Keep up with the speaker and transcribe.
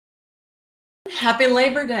Happy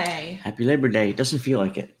Labor Day. Happy Labor Day. It doesn't feel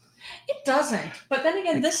like it. It doesn't. But then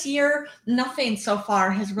again, this year, nothing so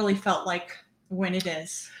far has really felt like when it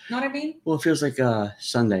is. Know what I mean? Well, it feels like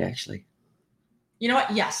Sunday, actually. You know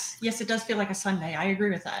what? Yes. Yes, it does feel like a Sunday. I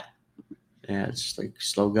agree with that. Yeah, it's just like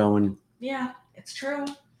slow going. Yeah, it's true.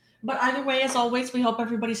 But either way, as always, we hope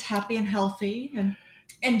everybody's happy and healthy and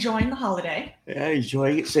enjoying the holiday. Yeah,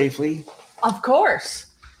 enjoying it safely. Of course.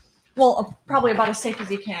 Well, probably about as safe as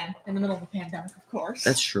you can in the middle of a pandemic, of course.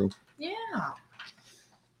 That's true. Yeah.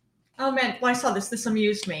 Oh man, well, I saw this. This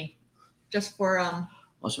amused me. Just for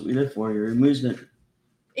That's what we live for, your amusement.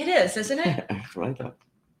 It is, isn't it? That's what I thought.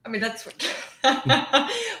 I mean, that's what.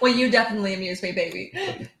 Well, you definitely amuse me,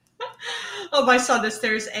 baby. Oh, I saw this.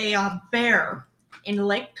 There's a bear in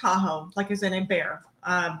Lake Tahoe, like as in a bear.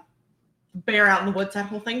 Bear out in the woods, that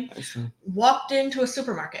whole thing. Walked into a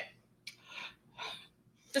supermarket.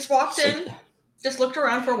 Just walked in, just looked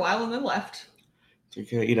around for a while, and then left.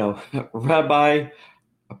 You know, a rabbi,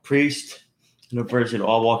 a priest, and a person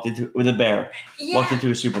all walked into with a bear. Yeah. Walked into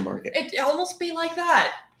a supermarket. It almost be like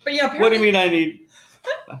that. But yeah, what do you mean I need?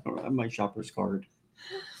 I don't have my shopper's card.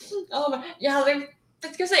 Oh yeah, I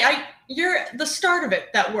was gonna say you're the start of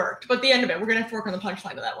it that worked, but the end of it, we're gonna have to work on the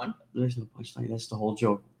punchline of that one. There's no punchline. That's the whole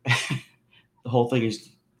joke. The whole thing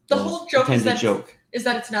is the whole joke is that joke. Is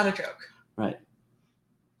that it's not a joke. Right.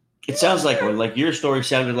 It sounds like one. Like your story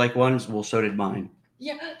sounded like one. Well, so did mine.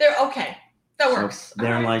 Yeah, they're okay. That works. So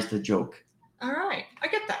therein lies the joke. All right, I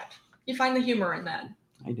get that. You find the humor in that.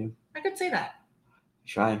 I do. I could say that.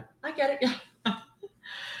 Try. I get it. Yeah.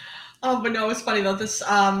 Oh, but no, it's funny though. This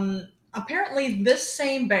apparently this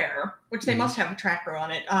same bear, which they must have a tracker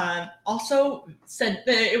on it, also said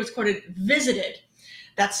that it was quoted visited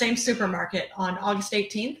that same supermarket on August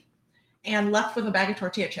 18th and left with a bag of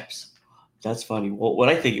tortilla chips. That's funny. Well, what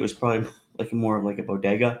I think it was probably like more of like a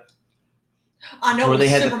bodega. I know. Where they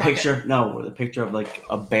had the picture. No, where the picture of like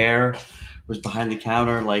a bear was behind the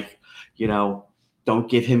counter, like, you know, don't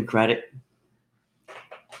give him credit.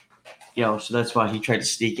 You know, so that's why he tried to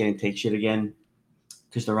sneak in and take shit again,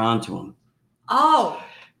 because they're on to him. Oh,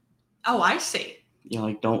 I see. You know,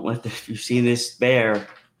 like, don't let if you see this bear,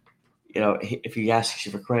 you know, if he asks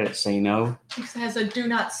you for credit, say no. He has a do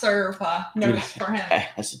not serve notice for him.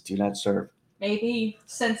 That's a do not serve. Maybe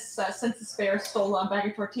since this bear stole a bag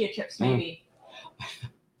of tortilla chips, maybe.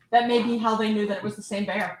 That may be how they knew that it was the same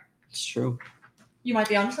bear. It's true. You might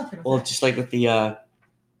be onto something. Well, just like with the that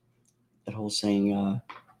whole saying,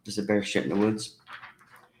 does a bear shit in the woods?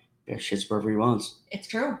 Bear shits wherever he wants. It's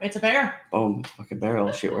true. It's a bear. Boom. Fucking bear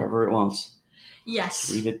will shit wherever it wants. Yes.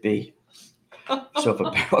 Leave it be. So if a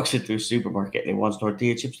bear walks into a supermarket and he wants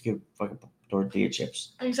tortilla chips, give fucking tortilla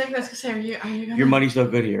chips. Exactly. I was gonna say, are you gonna... Your money's no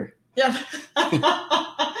good here. Yeah.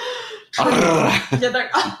 Yeah, they're...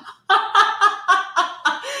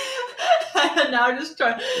 Now I'm just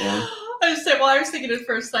trying. Yeah. I just say, well, I was thinking at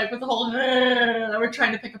first, like with the whole, we're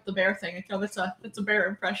trying to pick up the bear thing. I feel that's a bear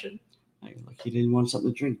impression. Like he didn't want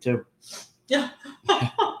something to drink too. Yeah.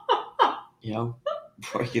 You know,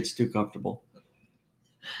 before he gets too comfortable.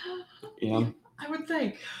 You know. I would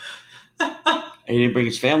think. And he didn't bring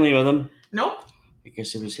his family with him. Nope.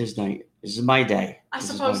 Because it was his night. This is my day. I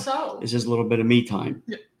suppose so. This is a little bit of me time.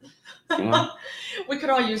 Yeah. You know? We could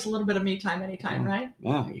all use a little bit of me time anytime, right?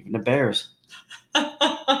 Yeah, even the bears. You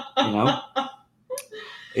know?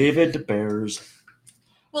 Even the bears.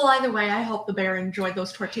 Well, either way, I hope the bear enjoyed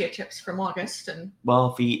those tortilla chips from August. And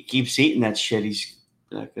well, if he keeps eating that shit, he's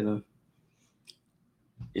not gonna.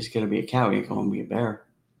 He's gonna be a cow. He ain't gonna be a bear.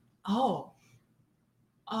 Oh.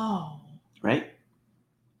 Right.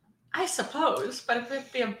 I suppose, but if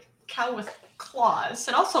it'd be a cow with claws,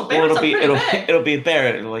 and also bears are pretty big. It'll be a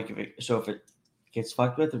bear. If it gets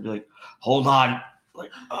fucked with, it'll be like, hold on,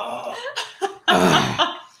 like,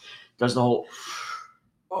 does the whole,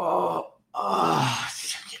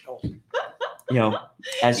 you know,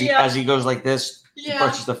 as he goes like this, he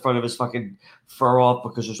brushes the front of his fucking fur off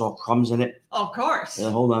because there's all crumbs in it. Of course.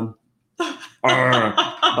 Yeah, hold on.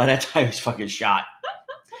 By that time, he's fucking shot.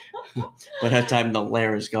 By that time, the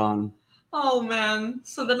lair is gone. Oh man!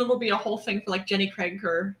 So then it'll be a whole thing for like Jenny Craig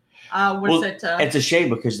or it? It's a shame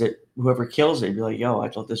because whoever kills it, would be like, "Yo, I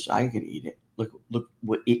thought I could eat it. Look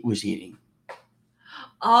what it was eating."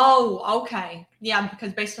 Oh, okay. Yeah,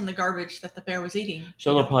 because based on the garbage that the bear was eating.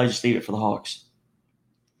 So they'll probably just leave it for the hawks,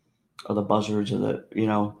 or the buzzards, or the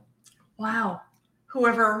Wow.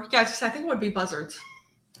 Whoever, I think it would be buzzards.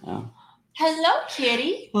 Yeah. Hello,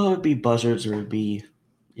 kitty. Well, it would be buzzards, or it would be,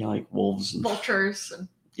 like wolves and vultures and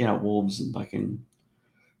wolves and fucking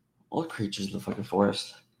all creatures of the fucking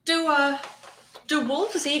forest. Do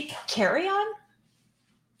wolves eat carrion?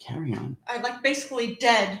 Carrion. Are like basically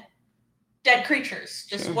dead creatures,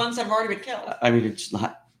 just Sure. ones that have already been killed. I mean, it's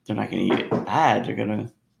not. They're not going to eat it bad. They're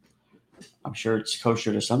gonna. I'm sure it's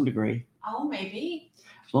kosher to some degree. Oh, maybe.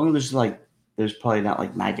 As long as there's probably not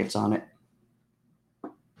like maggots on it.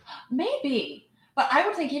 Maybe. But I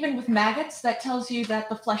would think even with maggots, that tells you that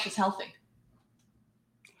the flesh is healthy.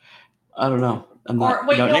 I don't know. I'm not. Or,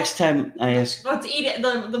 wait, no. Next time I ask. Let's eat it.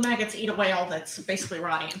 The maggots eat away all that's basically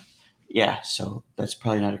rotting. Yeah, so that's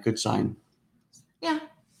probably not a good sign. Yeah.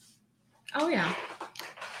 Oh, yeah.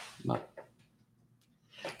 But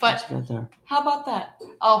But good there. how about that?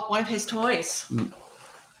 Oh, one of his toys. Mm.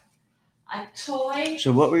 A toy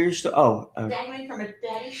So what were your dangling from a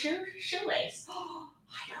daddy shoelace. Oh,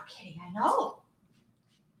 I know, kidding. I know.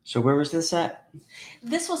 So where was this at?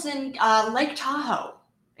 This was in Lake Tahoe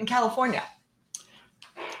in California.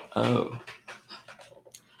 Oh.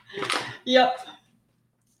 Yep.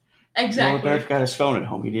 Exactly. Well, Bear got his phone at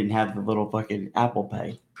home. He didn't have the little fucking Apple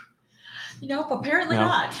Pay. Nope, apparently No.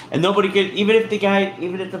 not. And nobody could, even if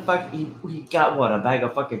the fuck, he got what, a bag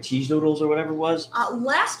of fucking cheese noodles or whatever it was?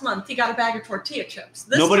 Last month, he got a bag of tortilla chips.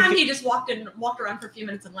 This Nobody time, could- he just walked around for a few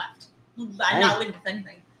minutes and left. Not leaving with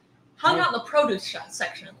anything. Hung out in the produce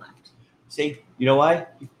section and left. See, you know why?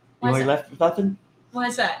 You Why know why is he that? left with nothing? Why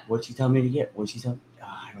is that? What'd she tell me to get? What'd she tell me? Oh,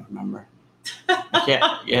 I don't remember.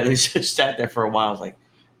 Yeah, they just sat there for a while. I was like,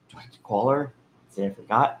 do I have to call her? Say I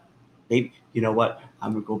forgot? Maybe, you know what?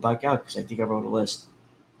 I'm going to go back out because I think I wrote a list.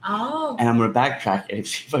 Oh. And I'm going to backtrack and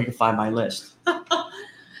see if I can find my list.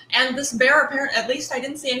 And this bear, apparently, at least I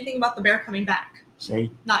didn't see anything about the bear coming back.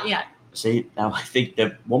 See? Not yet. See? Now I think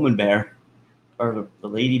the woman bear, or the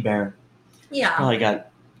lady bear, Yeah. probably got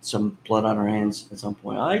some blood on her hands at some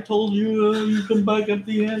point. I told you, you come back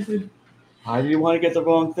empty-handed. I didn't want to get the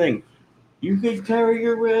wrong thing. You could carry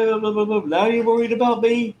your blah, blah, blah. Now you're worried about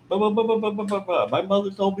me. Blah, blah, blah, blah, blah, blah, blah. My mother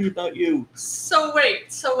told me about you. So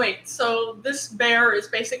wait. So this bear is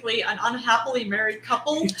basically an unhappily married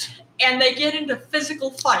couple, and they get into physical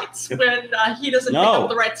fights when he doesn't pick up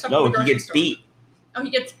the right stuff. No, at the he grocery gets store. beat. Oh, he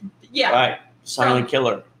gets Right, silent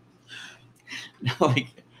killer. Like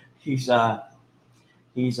he's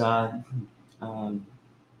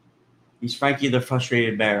Frankie the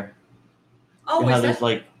Frustrated Bear. Oh, You know how is there's that?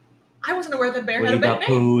 like I wasn't aware that bear had a Winnie big the name.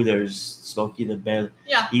 Pooh, there's Smokey the Bear.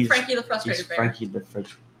 Yeah, He's- Frankie the He's Frustrated Bear. Frankie the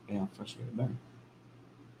Frustrated Bear.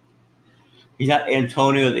 He's not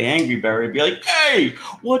Antonio the Angry Bear. He'd be like, hey,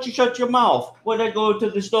 why don't you shut your mouth? When I go to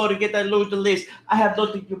the store to get that load of list, I have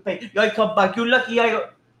nothing to pay. I come back, you lucky I go.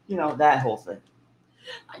 You know, that whole thing.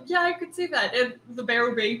 Yeah, I could see that. And the bear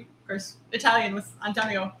would be, of course, Italian with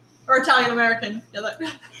Antonio. Or Italian American. Yeah,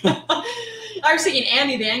 I was thinking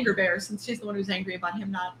Annie the Angry Bear, since she's the one who's angry about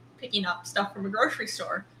him not picking up stuff from a grocery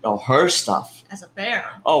store Oh, her stuff. as a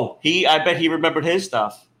bear. Oh, I bet he remembered his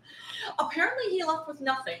stuff. Apparently he left with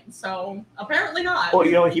nothing, so apparently not. Well,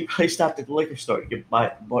 you know what? He probably stopped at the liquor store to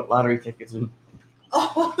bought lottery tickets and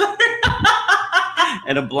Oh.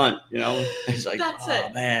 a blunt, you know? He's like, That's oh,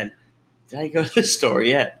 it. man. Did I go to the store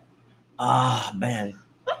yet? Ah, man.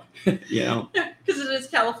 You know? Because it is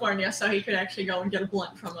California, so he could actually go and get a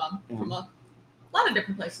blunt from a lot of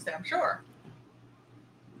different places there, I'm sure.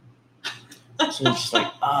 So he's just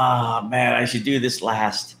like, ah, man, I should do this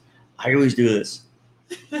last. I always do this.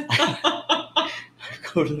 I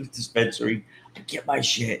go to the dispensary, I get my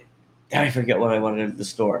shit. Then I forget what I wanted at the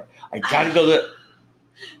store. I gotta go to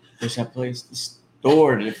where's that place? The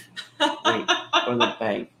store. Wait, or the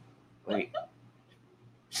bank. Wait.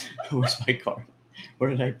 Where's my car? Where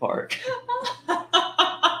did I park?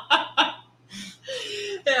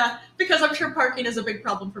 Yeah, because I'm sure parking is a big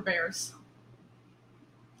problem for bears.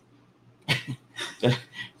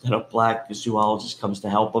 Then a black zoologist comes to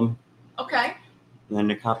help him. Okay. And then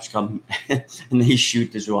the cops come and they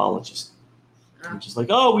shoot the zoologist. I'm just like,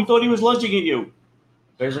 oh, we thought he was lunging at you.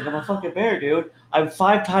 Bear's like, I'm a fucking bear, dude. I'm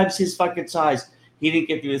 5 times his fucking size. He didn't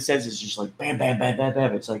get through the senses. Just like, bam, bam, bam, bam,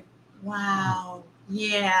 bam. It's like, Wow.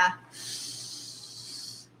 Yeah.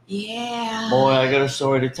 Yeah. boy, I got a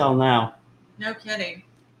story to tell now. No kidding.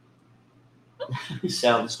 He's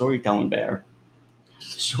sound storytelling bear.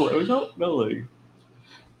 So I was out in LA.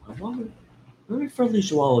 A very friendly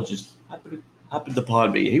zoologist happened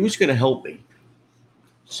upon me. He was going to help me.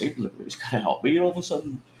 He was going to help me. And all of a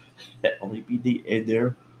sudden, that LAPD in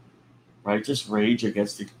there, righteous rage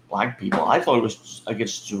against the black people. I thought it was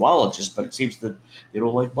against zoologists, but it seems that they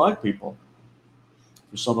don't like black people.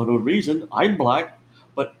 For some unknown reason, I'm black,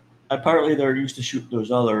 but apparently they're used to shooting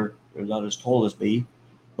they're not as tall as me,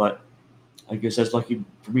 but I guess that's lucky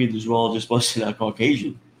for me. The zoologist wasn't a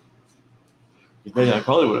Caucasian. If then I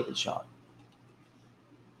probably would have been shot.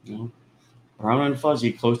 You know, brown and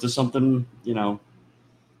fuzzy, close to something, you know.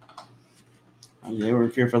 I mean, they were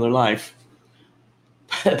in fear for their life.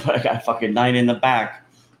 But I got fucking 9 in the back.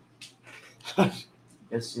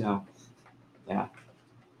 Guess, you know, yeah.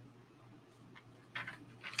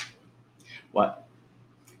 What?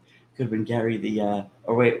 Could have been Gary the,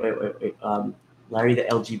 wait. Larry the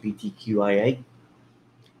LGBTQIA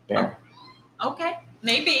bear. Okay,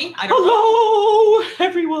 maybe. I don't know. Hello,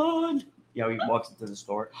 everyone. You know, he walks into the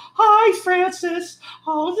store. Hi, Francis.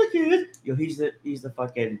 Oh, look good. You know, he's the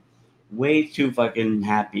fucking way too fucking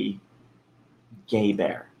happy gay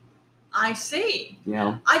bear. I see. You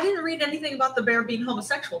know, I didn't read anything about the bear being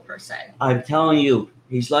homosexual per se. I'm telling you,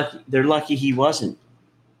 he's lucky. They're lucky he wasn't.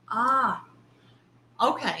 Ah.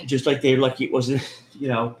 Okay. Just like they're lucky it wasn't, you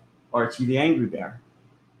know, Archie the Angry Bear.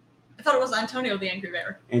 I thought it was Antonio the Angry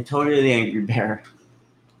Bear. Antonio the Angry Bear.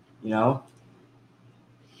 You know?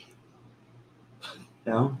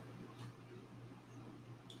 You know?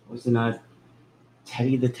 Wasn't that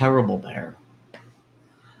Teddy the Terrible Bear?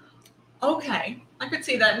 Okay. I could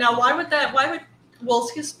see that. Now, well,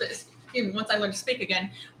 excuse me, once I learn to speak again,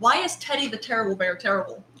 why is Teddy the Terrible Bear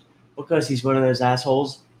terrible? Because he's one of those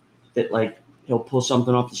assholes that, like, he'll pull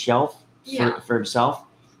something off the shelf for himself,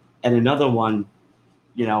 and another one,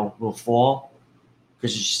 you know, will fall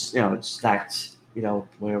because it's just, you know, it's stacked, you know,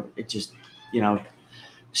 where it just, you know,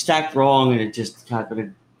 stacked wrong, and it just kind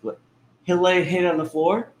of, he'll let it hit on the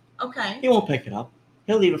floor. Okay. He won't pick it up.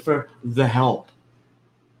 He'll leave it for the help.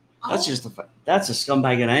 That's just that's a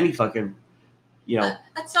scumbag in any fucking, you know.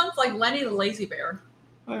 That sounds like Lenny the Lazy Bear.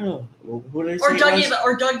 I don't know. Who did I say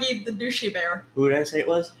Dougie the Douchey Bear. Who did I say it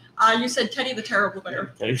was? You said Teddy the Terrible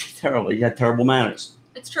Bear. Teddy's terrible. You had terrible manners.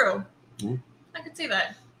 It's true. Yeah. I could see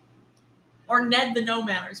that. Or Ned the No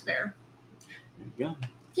Manners Bear. There you go.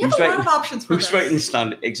 You have a lot of options for this. Who's writing this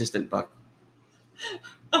non-existent book?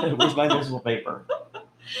 Where's my invisible paper?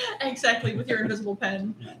 Exactly, with your invisible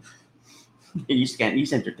pen. He's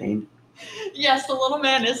entertained. Yes, the little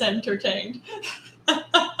man is entertained.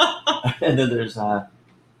 And then there's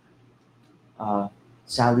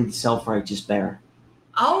Sally the Self-Righteous Bear.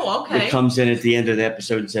 Oh, okay. It comes in at the end of the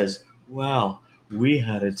episode and says, "Wow, we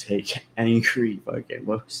had to take Angry fucking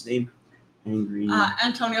what was his name? Angry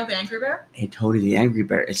Antonio the Angry Bear. Antonio the Angry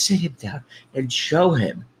Bear, and sit him down and show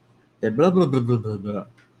him that blah blah blah blah blah blah.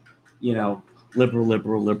 You know,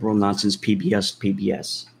 liberal nonsense.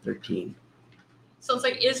 PBS 13. So it's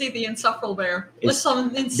like Izzy the Insufferable Bear.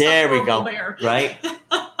 There we go. Bear. Right?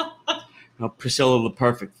 Priscilla the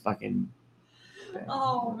Perfect fucking.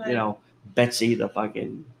 Oh man. You know, Betsy the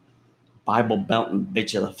fucking Bible belting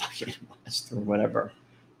bitch of the fucking West or whatever.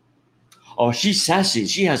 Oh, she's sassy.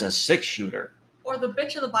 She has a 6-shooter. Or the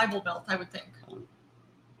bitch of the Bible Belt, I would think.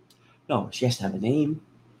 No, she has to have a name.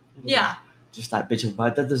 Yeah. Just that bitch of the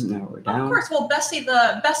Bible. That doesn't narrow her down. Of course. Well, Bessie of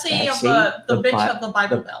the bitch of the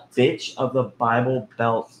Bible Belt. Bitch of the Bible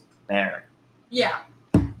Belt Bear. Yeah.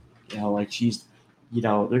 You know, like she's, you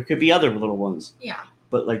know, there could be other little ones. Yeah.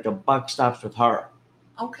 But like the buck stops with her.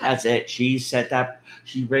 Okay. That's it. She set that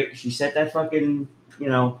fucking, you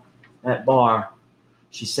know, that bar.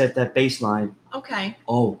 She set that baseline. Okay.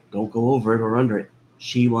 Oh, don't go over it or under it.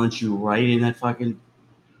 She wants you right in that fucking,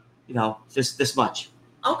 you know, this much.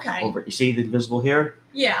 Okay. Over it. You see the invisible here?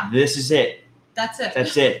 Yeah. This is it. That's it.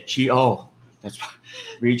 That's it.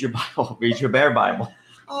 Read your Bible. Read your bear Bible.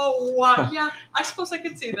 Oh, wow. Yeah. I suppose I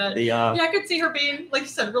could see that. Yeah, I could see her being, like you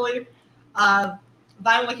said, really violent.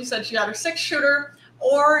 Like you said, she had her 6-shooter,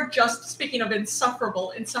 or just speaking of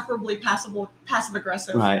insufferably passive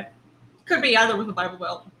aggressive. Right. Could be either with the Bible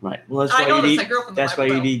Belt. Right. Well, that's why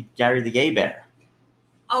you need Gary the Gay Bear.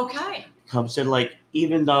 Okay. Comes in like,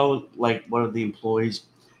 even though like one of the employees,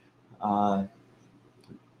 fucking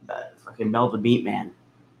Mel the Meat Man,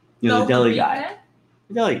 you know, the deli guy.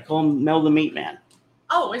 The deli, call him Mel the Meat Man.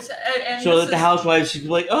 Oh, so that the housewives should be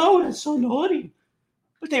like, oh, that's so naughty,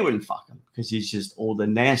 but they wouldn't fuck him because he's just old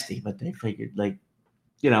and nasty. But they figured, like,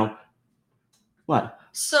 you know, what?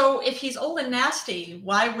 So if he's old and nasty,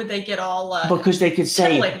 why would they get all? Because they could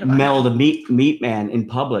say Mel the meat Man in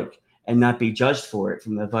public and not be judged for it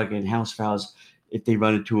from the fucking housefrows if they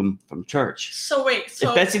run into him from church. So wait,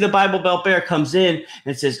 if Betsy the Bible Belt Bear comes in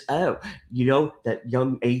and says, "Oh, you know that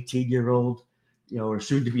young 18-year-old, you know, or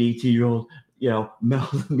soon to be 18-year-old, you know, Mel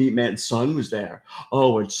the Meat Man's son was there.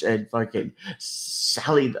 Oh, and fucking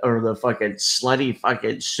Sally or the fucking slutty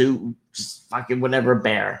fucking Sue, fucking whatever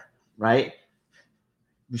bear, right?"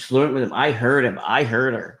 Just flirt with him. I heard him. I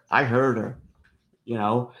heard her. You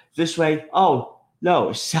know, this way. Oh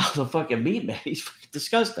no, Sal the fucking Meat Man. He's fucking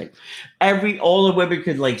disgusting. All the women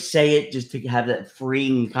could like say it just to have that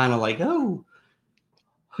freeing kind of like, oh,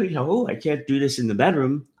 oh, I can't do this in the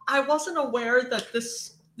bedroom. I wasn't aware that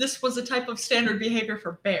this was a type of standard behavior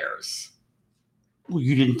for bears. Well,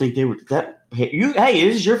 you didn't think they were that. Hey,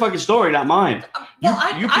 this is your fucking story, not mine.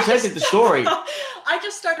 Well, you presented the story. I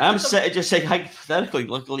just started. I'm just saying hypothetically.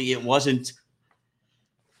 Luckily, it wasn't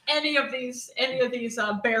any of these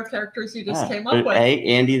bear characters you just came up with. A,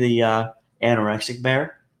 Andy the anorexic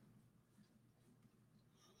bear,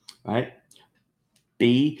 right?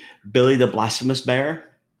 B, Billy the blasphemous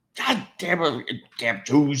bear. God damn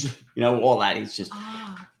Jews, all that. He's just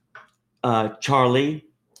Charlie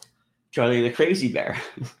the crazy bear.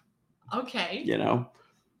 Okay.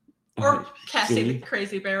 Or Cassie the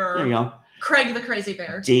crazy bear, or there you go. Craig the crazy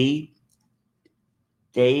bear. D,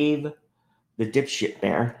 Dave the dipshit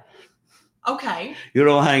bear. Okay. You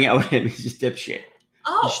don't hang out with him. He's just dipshit.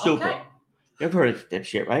 Oh, he's stupid. Okay. You've heard of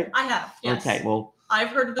dipshit, right? I have. Yes. Okay. Well, I've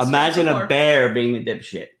heard of this. Imagine a bear being a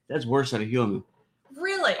dipshit. That's worse than a human.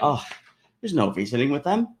 Really? Oh, there's no reasoning with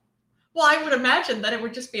them. Well, I would imagine that it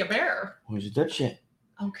would just be a bear. Who's a dipshit?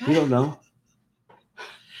 Okay. We don't know.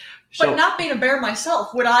 But not being a bear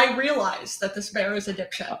myself, would I realize that this bear is a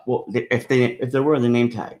dipshit? Well, if there were the name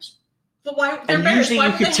tags. But why? And bears. usually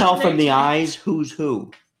you could tell from the eyes who's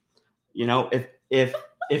who.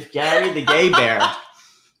 If Gary the gay bear,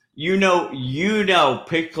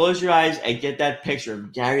 close your eyes and get that picture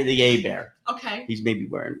of Gary the gay bear. Okay. He's maybe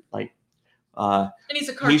wearing and he's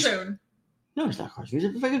a cartoon. No, he's not a cartoon.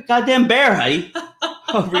 He's like a goddamn bear, honey.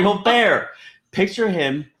 A real bear. Picture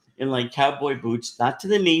him in cowboy boots, not to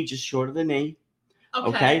the knee, just short of the knee.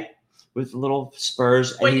 Okay. With little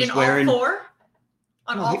spurs. Wait, and he's in wearing all four?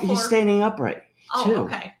 On all four? He's standing upright. Oh, too.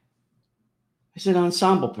 Okay. He's an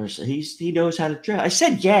ensemble person. He knows how to dress. I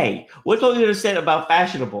said gay. What don't you understand about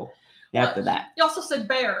fashionable after that? You also said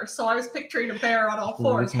bear, so I was picturing a bear on all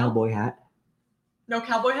fours. A cowboy hat. No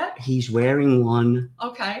cowboy hat? He's wearing one.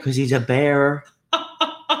 Okay. Because he's a bear.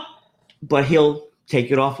 But he'll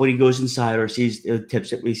take it off when he goes inside or sees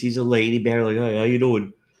a lady bear, like, hey, how you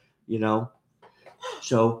doing?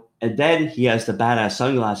 So, and then he has the badass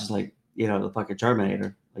sunglasses, like, the fucking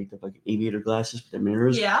Terminator, like the fucking aviator glasses with the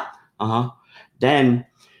mirrors. Yeah. Then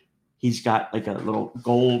he's got like a little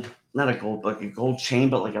gold, not a gold, like a gold chain,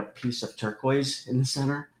 but like a piece of turquoise in the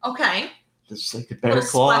center. Okay. It's like the bear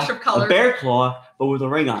claw. Splash of color. A bear claw, but with a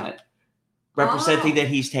ring on it, representing that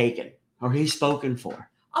he's taken or he's spoken for.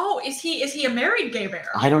 Oh, is he a married gay bear?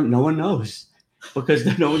 No one knows because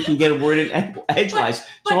no one can get a word in edgewise.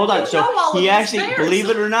 So hold on. So he actually, believe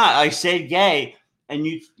it or not, I said gay, and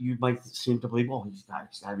you might seem to believe, oh, he's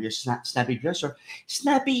got to be a snappy dresser.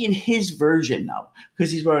 Snappy in his version, though,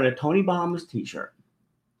 because he's wearing a Tony Bahamas t-shirt.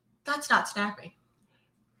 That's not snappy.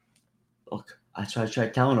 Look, that's what I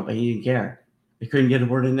tried telling him, but he didn't care. He couldn't get a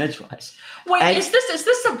word in edgewise. Wait, is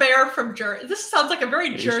this a bear from Jersey? This sounds like a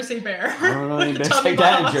very Jersey bear. I don't know any bears like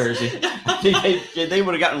that in Jersey. they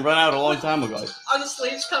would have gotten run out a long time ago. Are the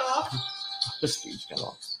sleeves cut off? The sleeves cut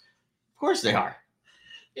off. Of course they are.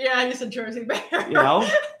 Yeah, he's a Jersey bear.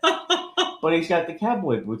 But he's got the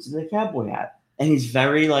cowboy boots and the cowboy hat. And he's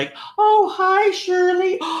very like, oh, hi,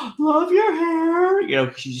 Shirley. Love your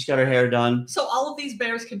hair. She just got her hair done. So all of these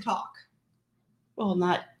bears can talk. Well,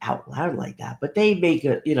 not out loud like that, but they make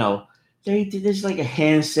there's like a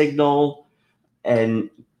hand signal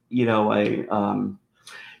and, the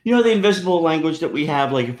invisible language that we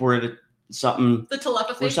have, like if we're at something. The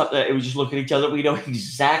telepathy. Or something, we just look at each other. We know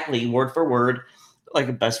exactly word for word, like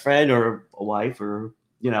a best friend or a wife or,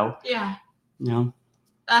 Yeah.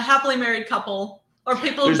 A happily married couple or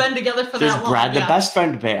people who've been together for that long. There's Brad, the best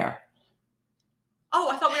friend bear.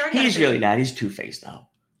 Oh, I thought we already had He's really not. He's two-faced, though.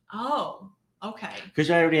 Oh. Okay.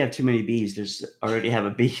 Because I already have too many B's. I already have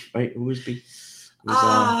a B, right? Who was B?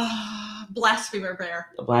 Blasphemer bear.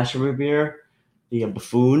 A blasphemer bear. The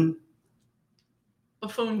buffoon.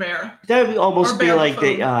 Buffoon bear. That would almost be like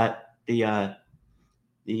buffoon. the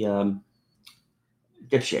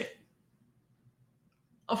dipshit.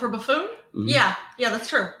 Oh, for buffoon? Mm-hmm. Yeah, that's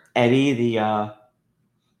true. Eddie, the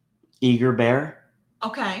eager bear.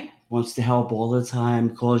 Okay. Wants to help all the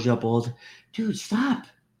time. Calls you up all the. Dude, stop.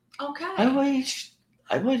 Okay. I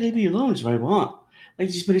want to leave you alone is what I want. But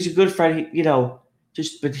he's a good friend,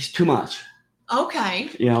 but he's too much. Okay.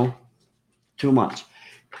 Too much.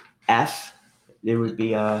 F, there would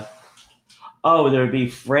be there would be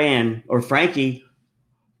Fran or Frankie,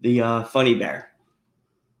 the funny bear.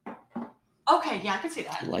 Okay, yeah, I can see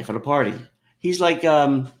that. Life at a party. He's like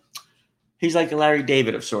a Larry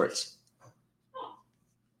David of sorts.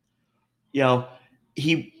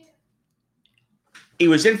 He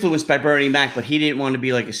was influenced by Bernie Mac, but he didn't want to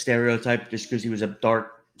be like a stereotype just because he was a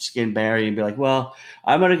dark skin bear, you'd be like, well,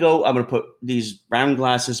 I'm going to put these round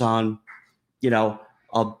glasses on,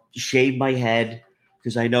 I'll shave my head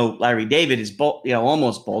because I know Larry David is bald,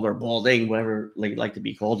 almost bald or balding, whatever they like to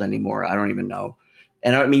be called anymore. I don't even know.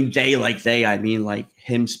 And I don't mean I mean like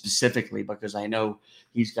him specifically, because I know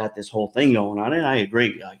he's got this whole thing going on. And I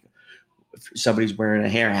agree. Like, if somebody's wearing a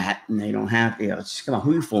hair hat and they don't have, it's just, come on,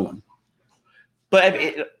 who are you fooling? But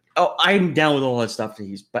I'm down with all that stuff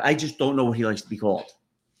but I just don't know what he likes to be called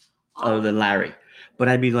other than Larry. But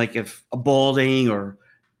I mean, like, if a balding or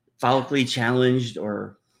follically challenged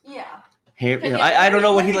or hair, I don't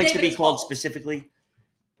know what he likes to be called specifically.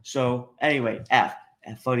 So anyway, F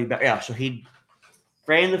Funny Bear. Yeah, so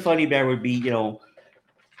Fran the Funny Bear would be,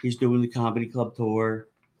 he's doing the comedy club tour,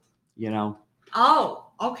 Oh,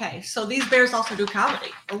 okay. So these bears also do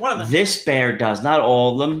comedy, or one of them. This bear does, not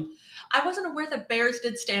all of them. I wasn't aware that bears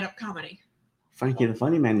did stand-up comedy. Frankie the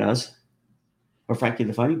Funny Man does. Or Frankie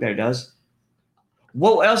the Funny Bear does.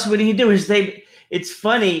 What else would he do? It's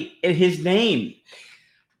funny in his name.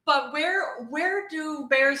 But where do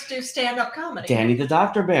bears do stand-up comedy? Danny the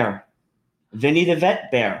Doctor Bear. Vinny the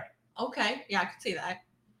Vet Bear. Okay, yeah, I can see that.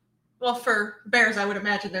 Well, for bears, I would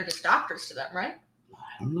imagine they're just doctors to them, right?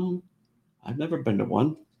 I don't know. I've never been to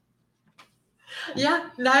one. Yeah,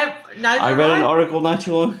 neither I read an article not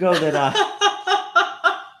too long ago that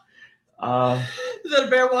that a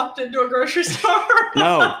bear walked into a grocery store.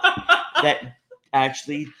 No, that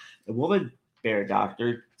actually the woman bear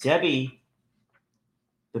doctor, Debbie,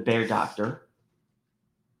 the bear doctor,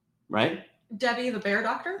 right? Debbie the bear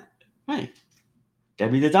doctor? Right.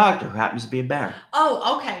 Debbie the doctor, who happens to be a bear.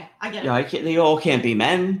 Oh, okay. I get it. They all can't be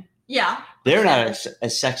men. Yeah. They're not as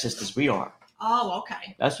sexist as we are. Oh,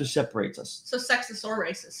 okay. That's what separates us. So sexist or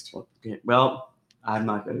racist? Well, I'm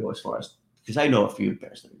not going to go as far as, because I know a few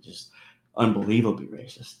bears that are just unbelievably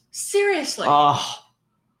racist. Seriously?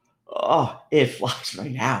 It flies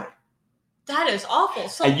right out. That is awful.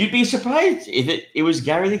 So, and you'd be surprised if it was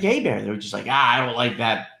Gary the Gay Bear. They were just like, I don't like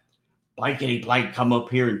that blankety blank come up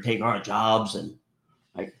here and take our jobs. And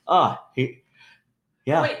like,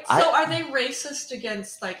 yeah. Wait, so are they racist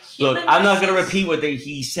against like human Look, I'm not going to races? repeat what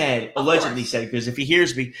he said, allegedly said, because if he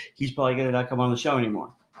hears me, he's probably going to not come on the show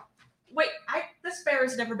anymore. Wait, this bear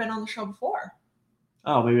has never been on the show before.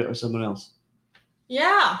 Oh, maybe it was someone else.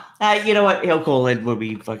 Yeah. You know what? He'll call it when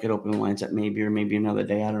we fucking open the lines up maybe another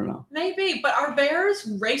day. I don't know. Maybe, but are bears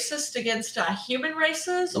racist against human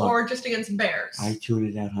races or just against bears? I tune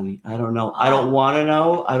it out, honey. I don't know. I don't want to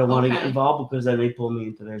know. I don't want to get involved because then they pull me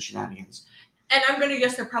into their shenanigans. And I'm going to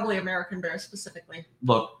guess they're probably American bears specifically.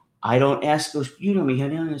 Look, I don't ask those. You know me,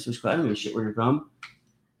 honey. I don't ask those questions. I don't give a shit where you're from.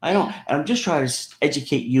 I don't. And I'm just trying to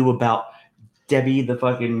educate you about Debbie, the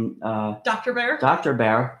fucking Dr. Bear? Dr.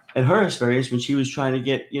 Bear, and her experience when she was trying to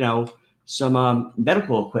get, some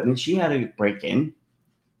medical equipment. She had to break in.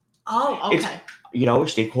 Oh, okay.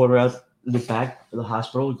 They called her out in the back of the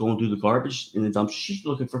hospital, going through the garbage in the dumpster. She's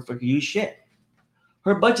looking for fucking used shit.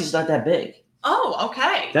 Her budget's not that big. Oh,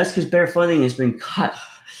 okay. That's because bear funding has been cut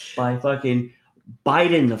by fucking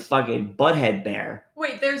Biden, the fucking butthead bear.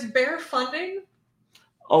 Wait, there's bear funding?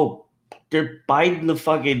 Oh, they're Biden, the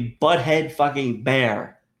fucking butthead fucking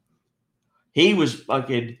bear. He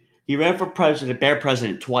ran for bear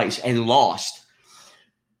president twice and lost.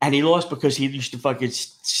 And he lost because he used to fucking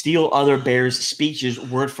steal other bears' speeches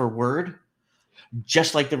word for word.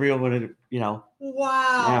 Just like the real one,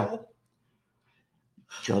 Wow. Yeah.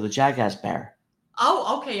 Joe the Jackass Bear.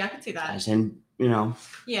 Oh, okay. I can see that. As in,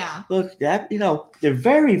 Yeah. Look, that, they're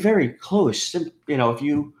very, very close.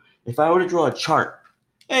 If I were to draw a chart.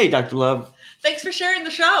 Hey, Dr. Love. Thanks for sharing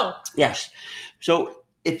the show. Yes. So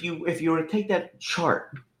if you were to take that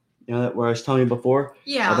chart, that where I was telling you before.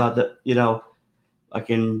 Yeah. About the, like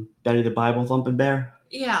in Betty the Bible thumping bear.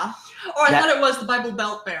 Yeah. Or I thought it was the Bible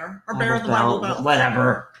Belt Bear. Or Bear of the Bible Belt.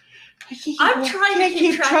 Whatever. I'm trying to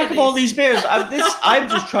keep track of all these bears. I'm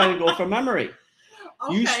just trying to go from memory.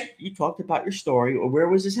 Okay. You talked about your story. Or where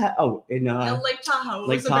was this? In Lake Tahoe.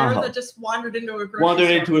 Lake it was Tahoe. A bear that just wandered into a grocery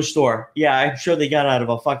store. Into a store. Yeah, I'm sure they got out of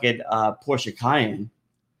a fucking Porsche Cayenne.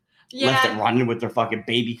 Yeah. Left it running with their fucking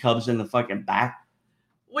baby cubs in the fucking back.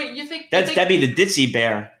 Wait, you think that's Debbie the Ditzy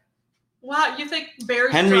Bear? Wow, you think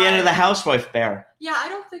bears Henrietta drive? the Housewife Bear. Yeah, I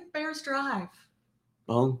don't think bears drive.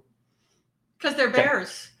 Well, because they're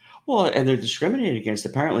bears. Well, and they're discriminated against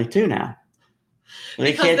apparently too now.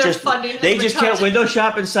 They because can't they're just funding they just can't window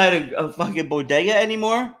shop inside a fucking bodega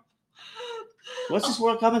anymore. What's this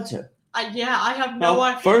world coming to? Yeah, I have no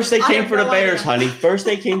idea. First they came for the bears, honey. First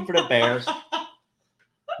they came for the bears.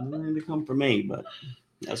 They come for me, but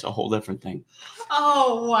that's a whole different thing.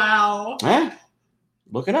 Oh wow! Huh?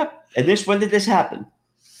 Look it up. And when did this happen?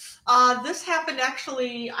 This happened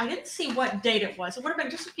actually, I didn't see what date it was. It would have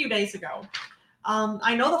been just a few days ago.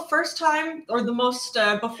 I know the first time, or the most,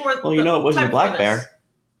 before. Well, you know, it wasn't a black bear.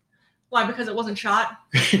 Why? Because it wasn't shot?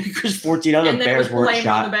 Because 14 other bears weren't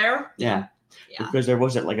shot. On the bear? Yeah. Because there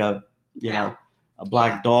wasn't like a, you know, a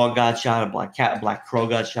black dog got shot, a black cat, a black crow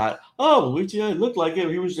got shot. Oh, it looked like it.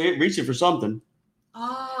 He was reaching for something.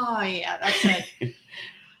 Oh, yeah, that's it. He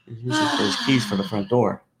was for his keys for the front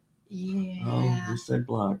door. Yeah. Oh, he said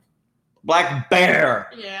black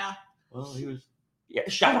bear. Yeah. Well, he was. Yeah,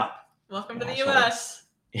 shut up. Welcome to the U.S.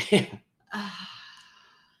 Yeah.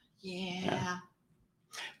 Yeah.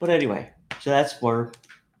 But anyway, so that's where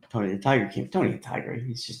Tony the Tiger came. Tony the Tiger,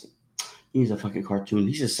 he's a fucking cartoon.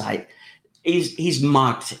 He's a side. He's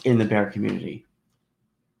mocked in the bear community.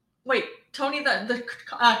 Wait, Tony the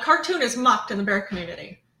cartoon is mocked in the bear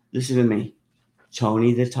community. Listen to me.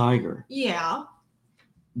 Tony the Tiger. Yeah.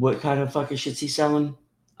 What kind of fucking shit's he selling?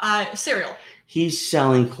 Cereal. He's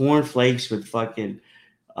selling cornflakes with fucking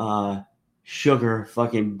sugar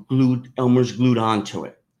fucking Elmer's glued onto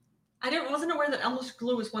it. Wasn't aware that Elmer's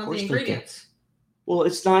glue was one of the ingredients. Well,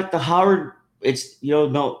 it's not the hard. It's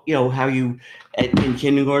how you in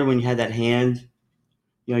kindergarten when you had that hand,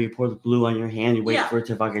 you pour the glue on your hand, you wait for it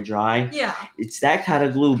to fucking dry. Yeah. It's that kind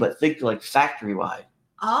of glue, but think like factory wide.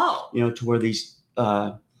 Oh. To where these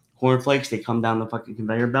cornflakes, they come down the fucking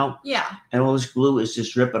conveyor belt. Yeah. And all this glue is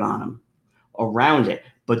just dripping on them around it.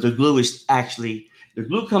 But the glue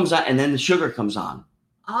comes out and then the sugar comes on.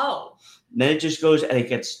 Oh. Then it just goes and it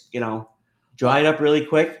gets, dried up really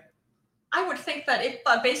quick. I would think that if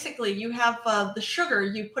basically you have the sugar,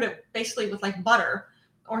 you put it basically with like butter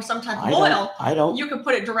or some type of oil. I don't. You can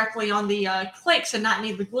put it directly on the flakes and not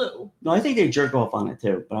need the glue. No, I think they jerk off on it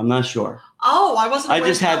too, but I'm not sure. Oh, I wasn't.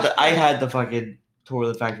 I had the fucking tour of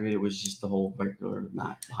the factory. It was just the whole regular,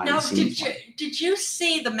 not behind the scenes. Did you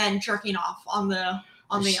see the men jerking off on the?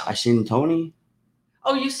 I seen Tony.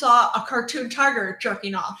 Oh, you saw a cartoon tiger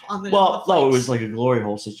jerking off on the. Well, no, it was like a glory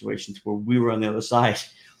hole situation where we were on the other side.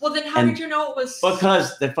 Well, then how did you know it was?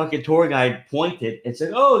 Because the fucking tour guide pointed and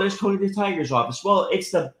said, "Oh, there's Tony the Tiger's office." Well, it's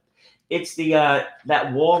the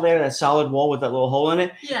that wall there, that solid wall with that little hole in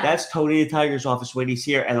it. Yeah. That's Tony the Tiger's office when he's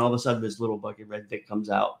here, and all of a sudden this little fucking red dick comes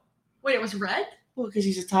out. Wait, it was red? Well, because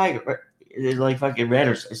he's a tiger. It's like fucking red,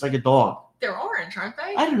 or it's like a dog. They're orange, aren't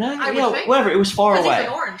they? I don't know. Whatever. It was far away. It's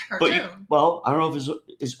an orange cartoon. I don't know if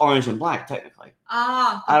it's orange and black technically.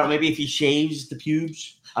 Ah. I don't know. Maybe if he shaves the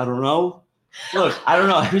pubes. I don't know. Look, I don't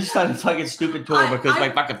know. I just thought a fucking stupid tour because my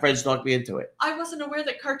fucking friends talked me into it. I wasn't aware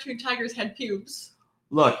that cartoon tigers had pubes.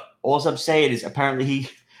 Look, all I'm saying is apparently he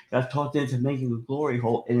got talked into making a glory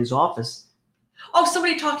hole in his office. Oh,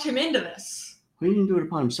 somebody talked him into this. He didn't do it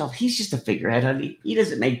upon himself. He's just a figurehead, honey. He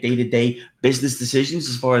doesn't make day-to-day business decisions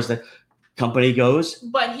as far as the company goes.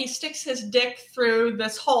 But he sticks his dick through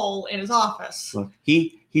this hole in his office. Look,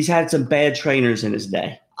 he's had some bad trainers in his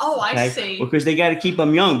day. Oh, okay? I see. Because they got to keep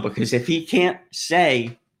him young. Because if he can't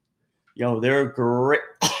say, they're great,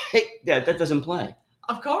 that doesn't play.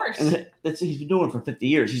 Of course. And that's what he's been doing for 50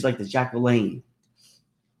 years. He's like the Jack LaLanne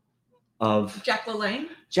of... Jack LaLanne?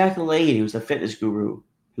 Jack LaLanne. He was the fitness guru.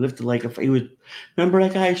 He lifted remember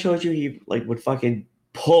that guy I showed you? He would fucking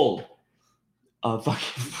pull a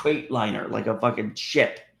fucking freight liner, like a fucking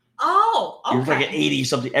ship. Oh, okay. He was like an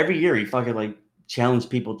 80-something. Every year he fucking challenged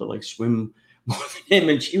people to swim more than him.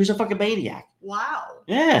 And he was a fucking maniac. Wow.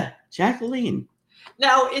 Yeah. Jack LaLanne.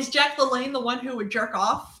 Now, is Jack LaLanne the one who would jerk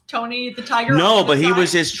off Tony the Tiger? No, but he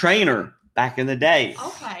was his trainer back in the day.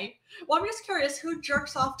 Okay. Well, I'm just curious who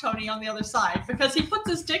jerks off Tony on the other side because he puts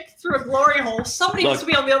his dick through a glory hole. Somebody has to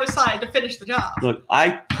be on the other side to finish the job. Look,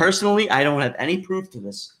 I don't have any proof to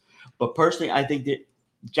this, but personally, I think that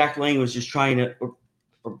Jack LaLanne was just trying to,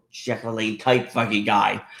 or Jack LaLanne type fucking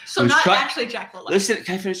guy. So not actually Jack LaLanne. Listen,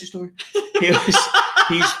 can I finish the story?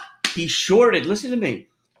 He shorted. Listen to me.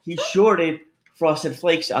 He shorted Frosted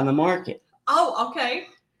Flakes on the market. Oh, okay.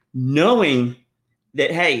 Knowing that,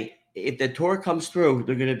 hey, if the tour comes through,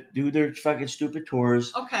 they're going to do their fucking stupid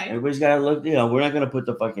tours. Okay. Everybody's got to look, we're not going to put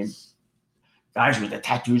the fucking guys with the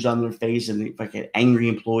tattoos on their face and the fucking angry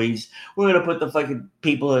employees. We're going to put the fucking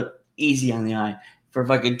people easy on the eye for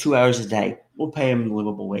fucking 2 hours a day. We'll pay them a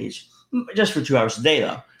livable wage. Just for 2 hours a day,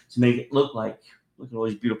 though, to make it look at all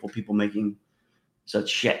these beautiful people making such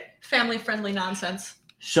shit. Family-friendly nonsense.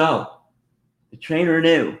 So, the trainer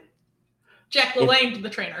knew. Jack LaLanne, the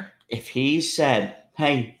trainer. If he said,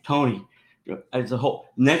 hey, Tony, as a whole,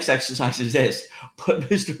 next exercise is this. Put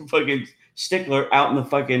Mr. fucking Stickler out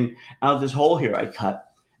of this hole here I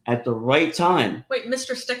cut at the right time. Wait,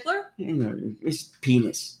 Mr. Stickler? His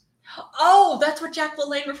penis. Oh, that's what Jack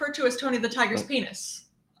LaLanne referred to as Tony the Tiger's penis.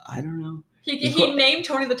 I don't know. He named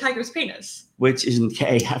Tony the Tiger's penis. Which isn't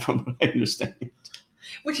gay, from what I understand.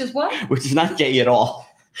 Which is what? Which is not gay at all.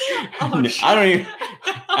 Oh, shit. I don't even.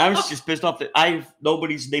 I was just pissed off that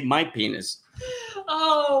nobody's named my penis.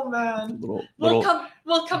 Oh man. We'll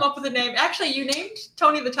come up with a name. Actually, you named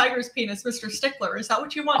Tony the Tiger's penis Mr. Stickler. Is that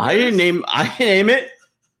what you want? I didn't name it.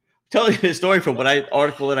 Tell you the story from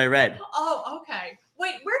article that I read. Oh, okay.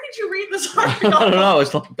 Wait, where did you read this article? I don't know.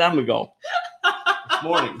 It's a long time ago. This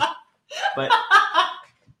morning. But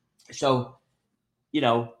so, he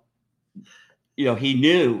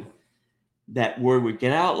knew that word would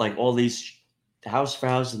get out, like all these house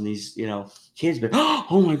vows and these, kids. But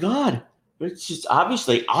oh my God, it's just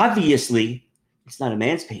obviously, it's not a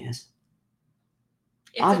man's penis.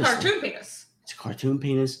 It's a cartoon penis. It's a cartoon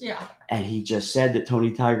penis. Yeah. And he just said that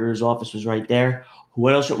Tony Tiger's office was right there.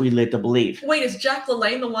 What else are we led to believe? Wait, is Jack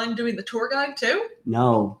LaLanne the one doing the tour guide too?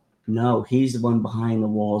 No, he's the one behind the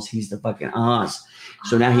walls. He's the fucking Oz.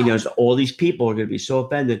 So now he knows all these people are going to be so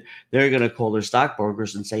offended. They're going to call their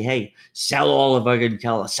stockbrokers and say, hey, sell all of fucking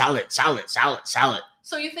sell it.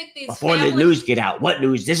 So you think these before the news get out. What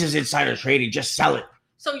news? This is insider trading. Just sell it.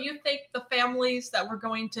 So you think the families that we're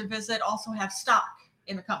going to visit also have stock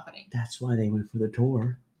in the company? That's why they went for the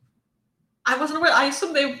tour. I wasn't aware. I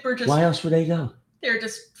assume they were just. Why else would they go? They're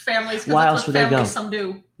just families. Why else would they go? Some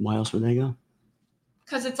do. Why else would they go?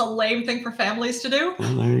 Because it's a lame thing for families to do.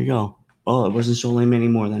 Well, there you go. Oh, it wasn't so lame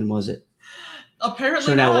anymore then, was it? Apparently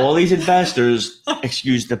so now all these investors,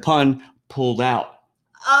 excuse the pun, pulled out.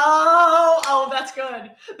 Oh, that's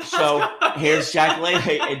good. Here's Jack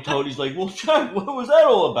LaLanne, and Tony's like, well, Jack, what was that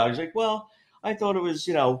all about? He's like, well, I thought it was,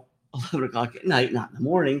 11 o'clock at night, not in the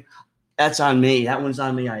morning. That's on me. That one's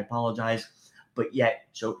on me. I apologize. But yet,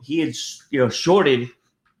 so he had, shorted,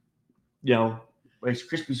 Rice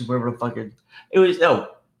Krispies or whatever the fucking, it was,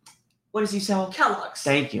 what does he sell? Kellogg's.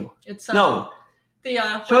 Thank you. It's Tony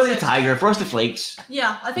the Tiger, Frosted Flakes.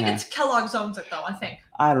 Yeah, I think it's Kellogg's owns it though. I think.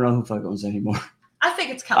 I don't know who fuck owns anymore. I think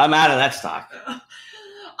it's Kellogg's. I'm out of that stock. That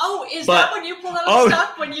when you pulled out of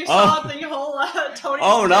stock when you saw the whole Tony?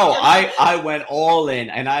 Oh no, I went all in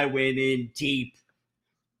and I went in deep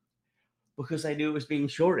because I knew it was being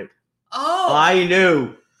shorted. Oh, I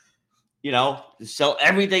knew, to sell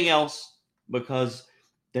everything else because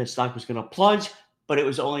their stock was going to plunge. But it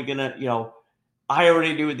was only going to, I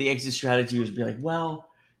already knew what the exit strategy was. Be like, well,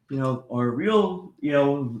 our real,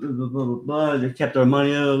 blah, blah, blah, they kept our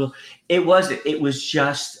money. Blah, blah. It wasn't. It was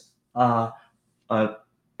just a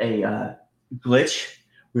glitch.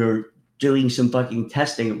 We were doing some fucking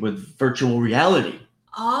testing with virtual reality.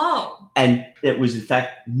 Oh. And it was, in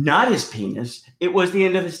fact, not his penis. It was the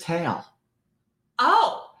end of his tail.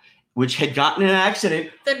 Oh. Which had gotten in an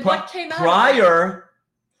accident. Then what came out?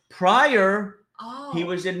 Prior. Oh. He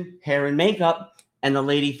was in hair and makeup, and the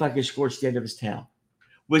lady fucking scorched the end of his tail,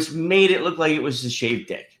 which made it look like it was a shaved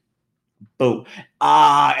dick. Boom.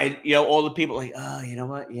 And all the people like, you know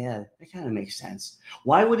what? Yeah, that kind of makes sense.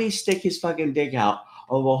 Why would he stick his fucking dick out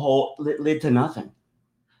of a hole that led to nothing?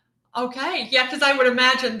 Okay. Yeah, because I would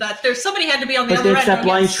imagine that there's somebody had to be on the other end. But that's that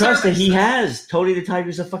blind trust that he has. Tony the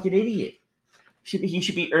Tiger's a fucking idiot. He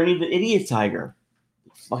should be Ernie the Idiot Tiger.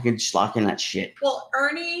 Fucking schlocking that shit. Well,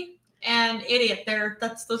 Ernie and Idiot,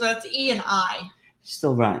 that's E and I.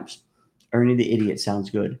 Still rhymes. Ernie the Idiot sounds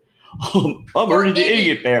good. I'm Ernie the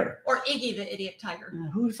Idiot Bear. Or Iggy the Idiot Tiger.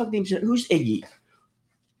 Who the fuck names it? Who's Iggy?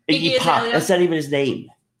 Iggy Pop. That's not even his name.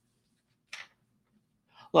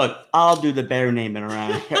 Look, I'll do the bear naming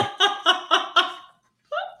around here.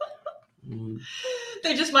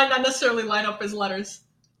 They just might not necessarily line up as letters.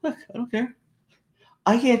 Look, I don't care.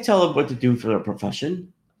 I can't tell them what to do for their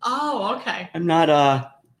profession. Oh, okay. I'm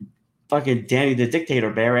not fucking Danny the Dictator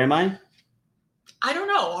Bear, am I? I don't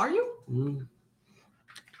know. Are you? Mm.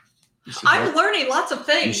 I'm learning lots of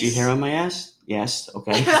things. You see hair on my ass? Yes.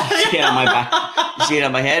 Okay. You see it on my back? You see it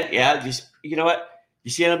on my head? Yeah. You know what? You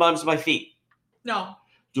see it on the bottoms of my feet? No.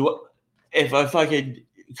 If a fucking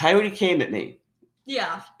coyote came at me?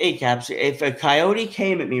 Yeah. Hey, Caps. If a coyote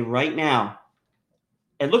came at me right now,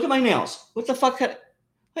 and look at my nails. What the fuck?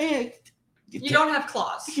 You don't have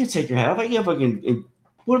claws. You can't take your head off. I can't fucking.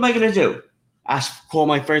 What am I gonna do? Call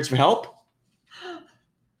my friends for help?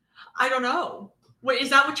 I don't know. Wait, is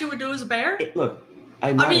that what you would do as a bear? Look,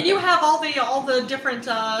 I mean, you have all the different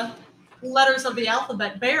letters of the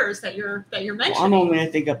alphabet bears that you're mentioning. Well, I'm only, I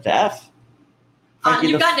think, up to F.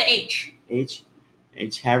 You've gotten to H. H.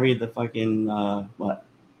 Harry the fucking what?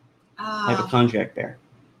 Hypochondriac bear.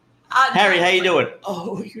 Harry, how you doing?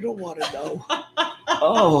 Oh, you don't want to know.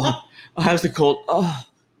 How's the cold? Oh,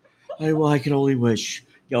 I can only wish.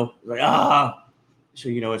 so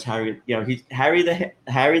you know it's Harry. You know, he's Harry the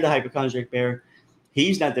hypochondriac bear.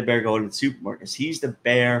 He's not the bear going to the supermarkets. He's the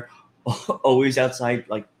bear always outside,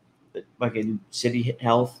 like in City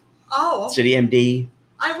Health, City MD.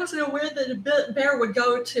 I wasn't aware that a bear would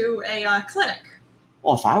go to a clinic.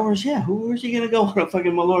 Off hours, yeah. Who is he gonna go on a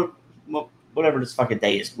fucking whatever this fucking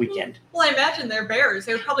day is, weekend? Well, I imagine they're bears.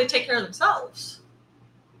 They would probably take care of themselves.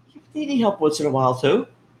 They need help once in a while too.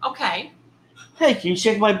 Okay. Hey, can you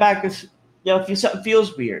check my back if something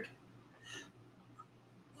feels weird?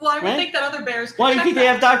 Well, I would think that other bears. Why do you think they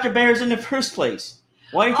have Dr. Bears in the first place?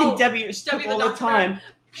 Why do you think Debbie took all the time,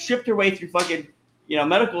 shipped her way through fucking,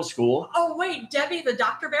 medical school? Oh wait, Debbie the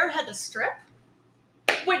Dr. Bear had to strip?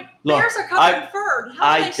 Wait, bears are covered in fur.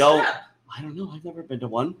 How do they strip? I don't know. I've never been to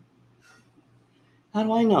one. How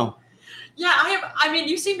do I know? Yeah, I have. I mean,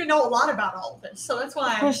 you seem to know a lot about all of this, so that's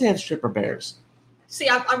why. Of course, they have stripper bears. See,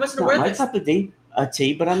 I wasn't aware of this. My cup of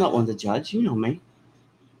tea, but I'm not one to judge. You know me.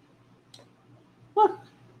 What?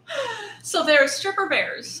 So there are stripper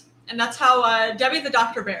bears, and that's how Debbie the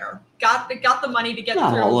Dr. Bear got the money to get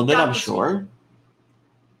not through. All of it, I'm sure.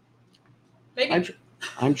 Maybe.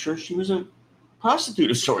 I'm sure she was a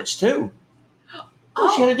prostitute of sorts too.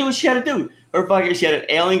 Oh. She had to do what she had to do. She had an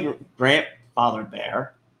ailing grandfather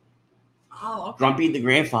bear. Oh, okay. Grumpy the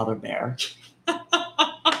grandfather bear.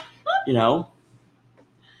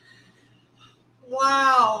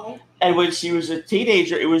 Wow. And when she was a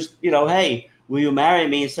teenager, it was, hey, will you marry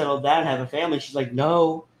me and settle down and have a family? She's like,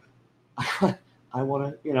 no, I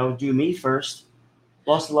want to, do me first.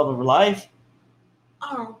 Lost the love of her life.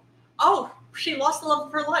 Oh, she lost the love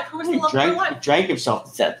of her life. Who was the love of her life? He drank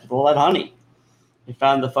himself to death with all that honey. They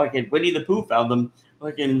found the fucking, Winnie the Pooh found them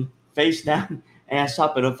fucking face down, ass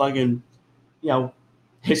up in a fucking,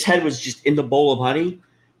 his head was just in the bowl of honey.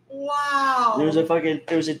 Wow. There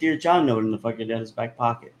was a Dear John note in the fucking in his back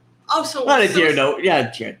pocket. Oh, so not a dear note.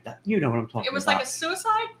 Yeah, you know what I'm talking about. It was like a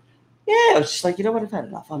suicide? Yeah, it was just like, you know what, I've had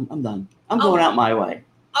enough. I'm done. I'm going out my way.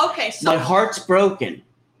 Okay, so my heart's broken.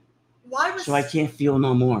 So I can't feel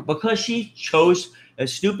no more. Because she chose a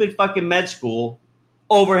stupid fucking med school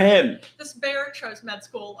over him. This bear chose med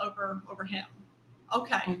school over him.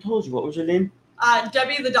 Okay. I told you, what was her name?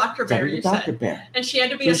 Debbie the Dr. Bear, Debbie the Dr. Bear. And she had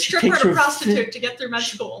to be a stripper and a prostitute to get through med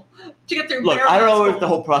school. To get through Look, bear I don't know med if the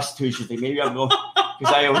whole prostitution thing, maybe I'm going,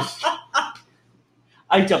 because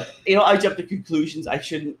I jump to conclusions. I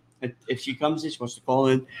shouldn't. If she comes in, she wants to call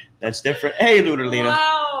in, that's different. Hey, Lunarlina.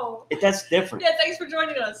 Wow. That's different. Yeah, thanks for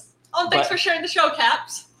joining us. Oh, thanks for sharing the show,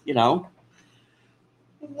 Caps.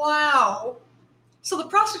 Wow. So the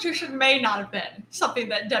prostitution may not have been something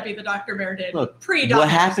that Debbie the Dr. Bear did. Look, pre-Dr. what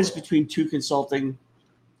happens between two consulting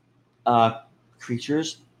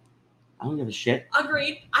creatures, I don't give a shit.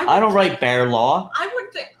 Agreed. I don't write bear law. I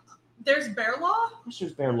would think there's bear law? Of course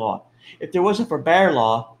there's bear law. If there wasn't for bear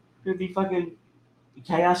law, there'd be fucking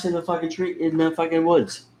chaos in the fucking tree, in the fucking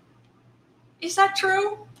woods. Is that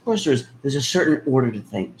true? Of course there's a certain order to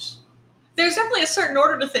things. There's definitely a certain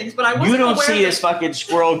order to things, but I wasn't You don't aware see this fucking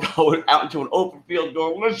squirrel going out into an open field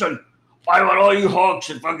going, listen, I want all you hawks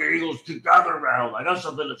and fucking eagles to gather around. I got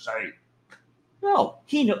something to say. No,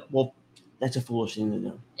 well, that's a foolish thing to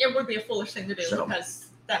do. It would be a foolish thing to do because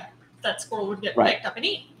that squirrel would get picked up and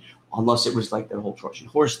eaten. Unless it was like that whole Trojan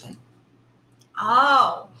horse thing.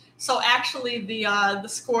 Oh, so actually the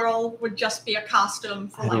squirrel would just be a costume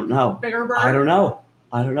for bigger bird? I don't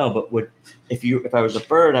know, but if I was a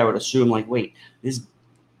bird, I would assume like, wait,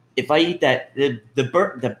 if I eat that, the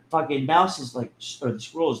bird, the fucking mouse is like, or the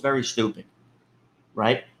squirrel is very stupid,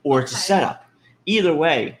 right? Or it's a setup. Either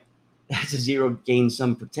way, that's a zero gain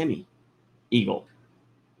sum for Timmy Eagle.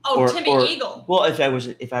 Oh, Timmy Eagle. Well, if I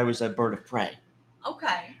was a bird of prey.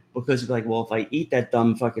 Okay. Because it's like, well, if I eat that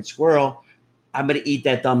dumb fucking squirrel, I'm gonna eat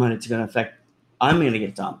that dumb, and I'm gonna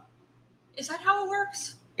get dumb. Is that how it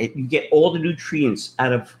works? You get all the nutrients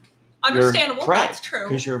out of understandable. Your prey, that's true.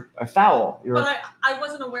 Because you're a fowl. But I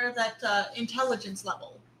wasn't aware that intelligence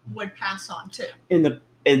level would pass on too.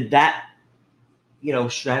 In that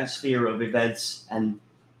stratosphere of events and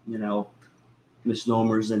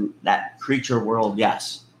misnomers and that creature world,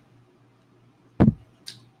 yes.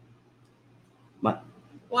 But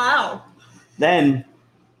wow. Then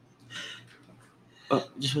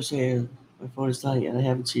just want to say my phone is dying and I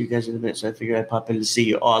haven't seen you guys in a minute, so I figured I'd pop in to see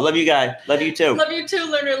you. Oh, I love you guys. Love you too. Love you too,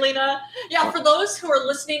 Lunarlina. Yeah, for those who are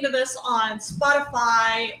listening to this on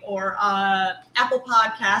Spotify or Apple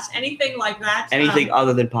Podcasts, anything like that. Anything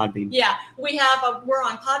other than Podbean. Yeah, we're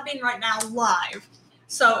on Podbean right now live.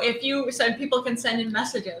 So people can send in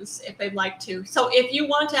messages if they'd like to. So if you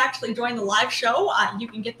want to actually join the live show, you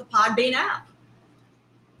can get the Podbean app.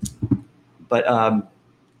 But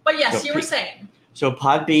yes, you were saying. So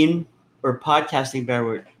Podbean or Podcasting Bear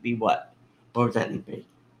would be what? What would that name be?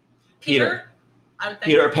 Peter. I would think.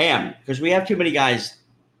 Peter or Pam, because we have too many guys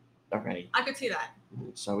already. I could see that.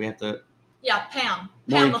 So we have to Yeah, Pam.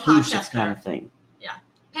 more Pam the inclusive podcast kind bear. of thing.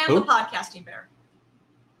 Pam Who? the podcasting bear.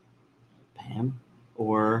 Pam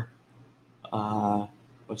or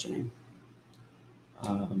what's her name?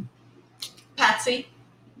 Patsy.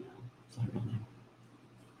 What's her real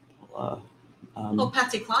name?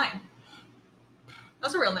 Patsy Cline.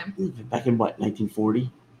 That's a real name. Back in what, 1940?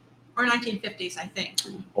 Or 1950s, I think.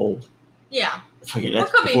 Old. Yeah. Fucking, that's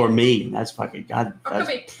could be- before me. That's fucking God. Or could That's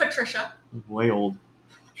be Patricia. way old.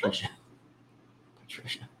 Patricia.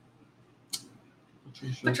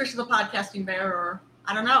 Patricia the podcasting bear, or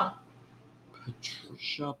I don't know.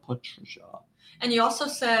 Patricia. And you also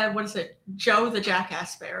said, what is it? Joe the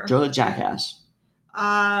jackass bear. Joe the Jackass.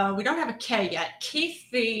 We don't have a K yet. Keith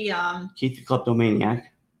the Keith the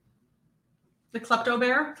Kleptomaniac.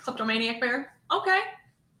 kleptomaniac bear. Okay.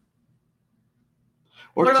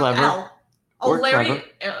 Or what Clever. about L? Oh, Or Larry.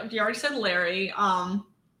 Clever. You already said Larry. M.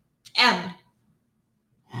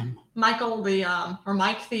 M. Michael the or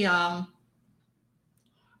Mike the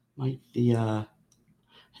Mike the I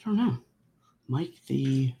don't know. Mike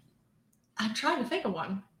the I'm trying to think of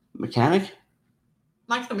one. mechanic?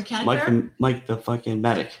 Mike the mechanic bear? Mike the fucking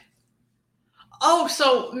medic. Oh,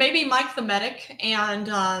 so maybe Mike the medic and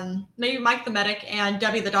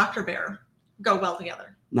Debbie the doctor bear go well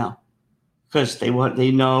together. No. Because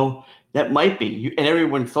they know that might be, and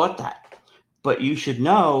everyone thought that. But you should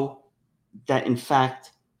know that in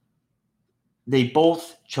fact they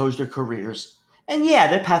both chose their careers. And yeah,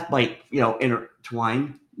 their path might,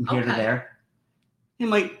 intertwine here to Okay. there. They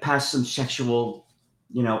might pass some sexual,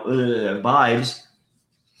 vibes.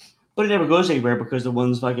 But it never goes anywhere because the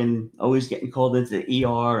one's fucking always getting called into the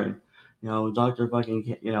ER and, doctor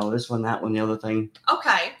fucking, this one, that one, the other thing.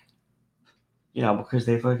 Okay. Because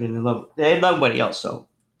they love nobody else, so.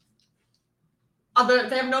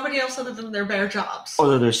 They have nobody else other than their bear jobs.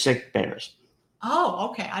 Or they're sick bears. Oh,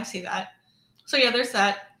 okay. I see that. So yeah, there's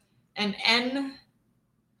that. And N.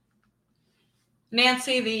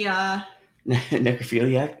 Nancy the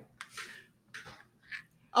Necrophiliac.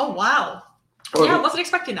 Oh wow. Or, Yeah, I wasn't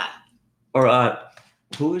expecting that. Or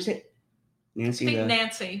who is it? I Nancy think the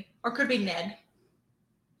Nancy. Or could be Ned.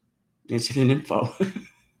 Nancy the Nympho.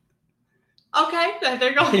 Okay, there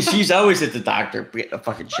you go. She's always at the doctor getting a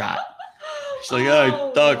fucking shot. She's like,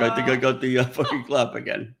 Oh, doc, I think I wow. got the fucking clap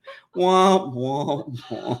again. Womp, womp,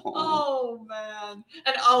 womp. Oh man.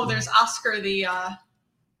 And there's Oscar the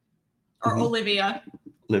or Mhm. Olivia.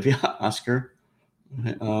 Olivia, Oscar.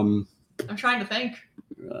 I'm trying to think.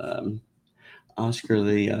 Oscar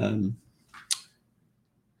the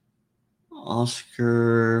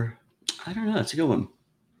Oscar. I don't know. That's a good one.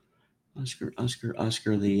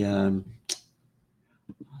 Oscar the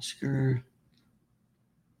Oscar.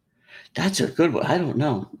 That's a good one. I don't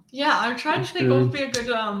know. Yeah, I'm trying to think what would be a good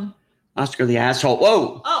Oscar the asshole.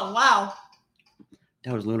 Whoa! Oh wow.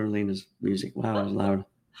 That was Lunar Lena's music. Wow, that was loud.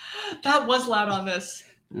 That was loud on this.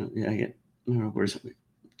 Yeah, I get. I don't know where's.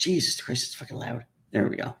 Jesus Christ, it's fucking loud. There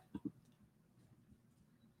we go.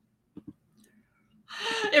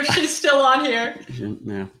 If she's still on here.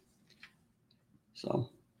 Yeah. So,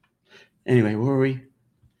 anyway, where were we?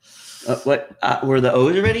 What? Were the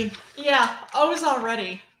O's already? Yeah, O's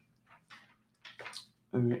already.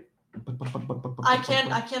 Okay. I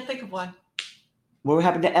can't think of one. What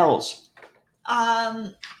happened to L's?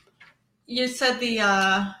 You said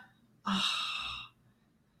the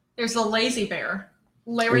there's a lazy bear.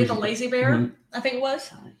 Larry the lazy bear, Mhm. I think it was.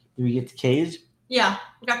 Did we get the K's? Yeah,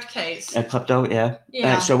 we got to K's. Klepto, yeah.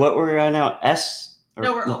 Yeah. So what were we on now? S? Or,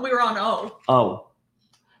 No, we were on O. Oh.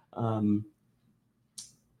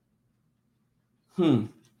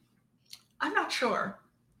 I'm not sure.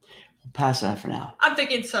 We'll pass that for now. I'm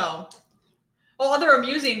thinking so. Well, other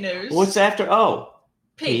amusing news. What's after O?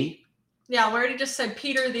 P? Yeah, we already just said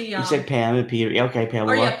Peter the. You said Pam and Peter. Yeah, okay, Pam.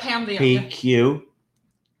 Or yeah, Pam the. P, Q.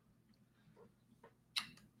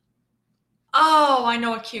 Oh, I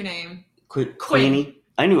know a Q name. Queenie.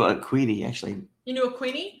 I knew a Queenie, actually. You knew a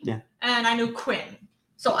Queenie? Yeah. And I knew Quinn.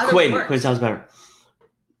 So either Quinn. works. Quinn sounds better.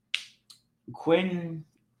 Quinn,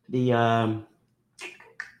 the I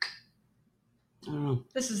don't know.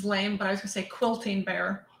 This is lame, but I was gonna say quilting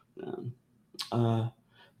bear or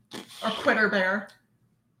quitter bear.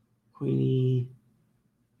 Queenie.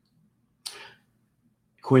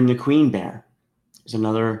 Quinn the Queen Bear is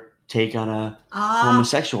another take on a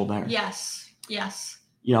homosexual bear. Yes.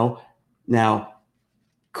 Now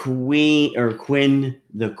Quinn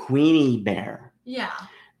the Queenie Bear Yeah.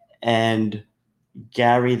 and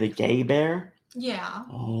Gary the Gay Bear Yeah.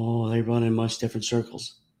 Oh, they run in much different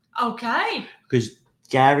circles. Okay. Because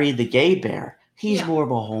Gary the gay bear, he's Yeah. more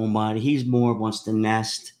of a homebody. He's more wants to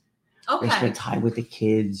nest. They Okay. spend time with the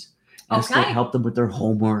kids. Has to Okay. help them with their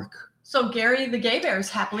homework. So Gary the gay bear is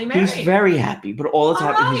happily married. He's very happy, but all the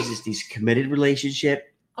time All he's right. just these committed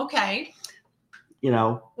relationship. Okay. You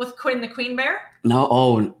know. With Quinn the queen bear? No.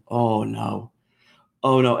 Oh no.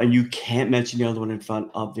 Oh no. And you can't mention the other one in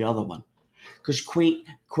front of the other one, because Quinn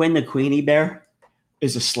the Queenie Bear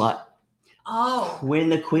is a slut. Oh. Quinn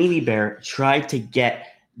the Queenie Bear tried to get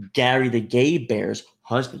Gary the gay bear's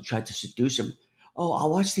husband, tried to seduce him. Oh, I'll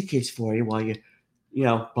watch the kids for you while you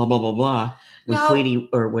know, blah blah blah blah. When Now- Queenie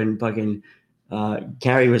or when fucking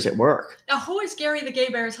Gary was at work. Now, who is Gary the gay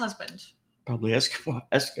bear's husband? Probably Esteban.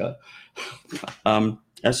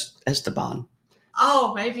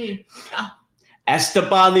 Oh, maybe.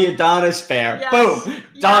 Esteban the Adonis Bear. Yes. Boom.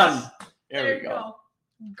 Done. Yes. There we go.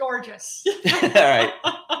 Gorgeous. All right.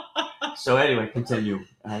 So anyway, continue.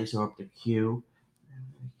 All right, so up to Q.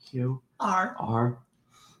 R.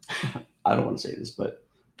 I don't want to say this, but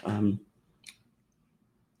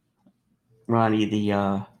Ronnie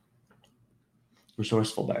the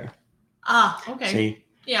resourceful bear. Ah, okay. See,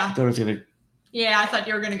 Yeah. I thought it was gonna. Yeah, I thought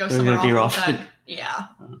you were going to go They're somewhere gonna veer off with off. that. Yeah.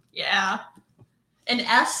 Yeah. An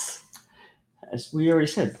S? As we already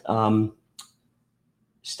said,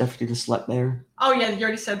 Stephanie the slut bear. Oh, yeah, you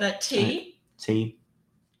already said that. T? T.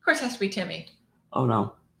 Of course, it has to be Timmy. Oh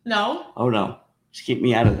no. No? Oh no. Just keep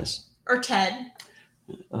me out of this. Or Ted?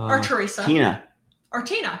 Or Teresa? Tina. Or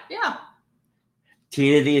Tina, yeah.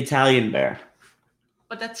 Tina the Italian bear.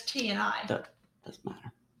 But that's T and I. Doesn't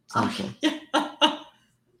matter. Sounds good.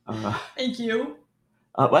 Thank you.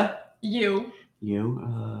 What? You.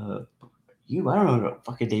 You. You. I don't know what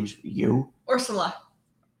fucking name's you. Ursula.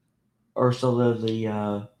 Ursula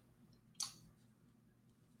the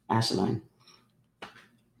asinine.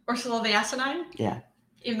 Ursula the asinine? Yeah.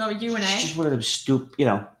 Even though you and She's A? just one of them stupid, you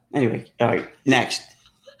know. Anyway, all right. Next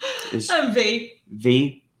is V.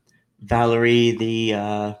 V. Valerie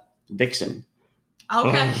the vixen.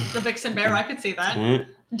 Okay. The vixen bear, I could see that. Right.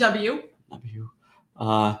 W. W.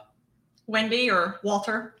 Wendy or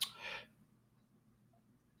Walter.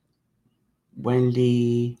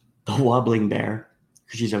 Wendy the wobbling bear,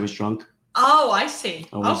 because she's always drunk. Oh, I see.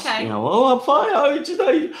 Always, Okay. You know, oh, I'm fine.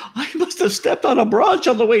 I must have stepped on a branch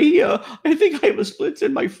on the way here. I think I have a split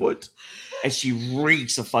in my foot. And she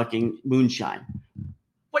reeks of fucking moonshine.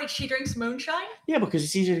 Wait, she drinks moonshine? Yeah, because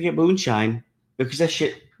it's easier to get moonshine because that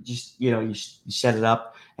shit just, you know, you set it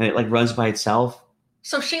up and it like runs by itself.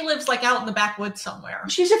 So she lives like out in the backwoods somewhere.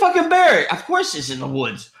 She's a fucking bear. Of course she's in the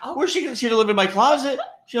woods. Oh. Where's she going to live in my closet?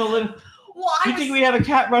 She'll live. Well, You think we'd have a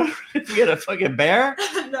cat running if we had a fucking bear?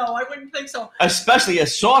 No, I wouldn't think so. Especially a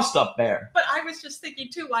sauced up bear. But I was just thinking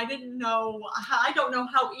too. I don't know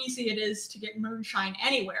how easy it is to get moonshine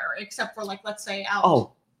anywhere, except for like, let's say out.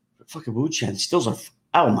 Oh, fucking moonshine stills are.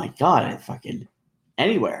 Oh my god! Fucking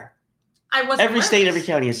anywhere. I wasn't. Every aware state, of every this.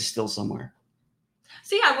 county has a still somewhere.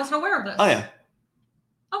 See, I wasn't aware of this. Oh yeah,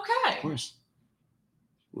 Okay, of course.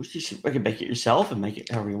 You should fucking make it yourself and make it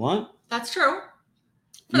however you want. that's true.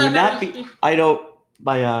 You would not be. I know.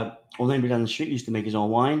 My old neighbor down the street used to make his own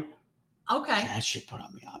wine. Okay. That shit put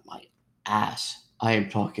on me on my ass. I am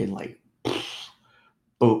talking like,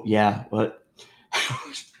 oh yeah, what?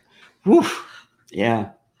 Woof. Yeah,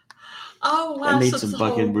 Oh wow. I made so some it's a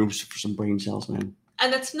fucking whole- rooms for some brain cells, man.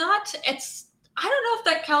 And it's not. It's. I don't know if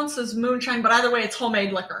that counts as moonshine, but either way, it's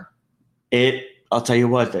homemade liquor. I'll tell you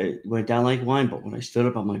what, it went down like wine, but when I stood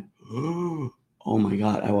up, I'm like, oh my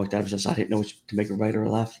god! I walked out of this. I didn't know which to make a right or a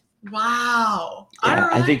left. Wow. Yeah, All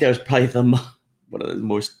right. I think that was probably one of the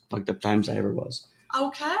most fucked up times I ever was.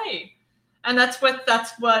 Okay. And that's what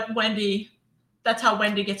Wendy. That's how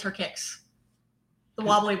Wendy gets her kicks. The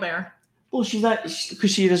wobbly bear. Well, she's not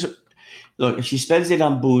because she doesn't look. If she spends it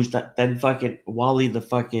on booze, then fucking Wally the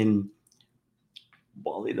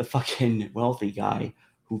fucking wealthy guy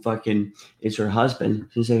who fucking is her husband.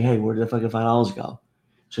 She'll say, "Hey, where did the fucking $5 go?"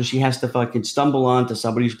 So she has to fucking stumble on to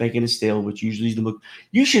somebody who's making a still, which usually is the.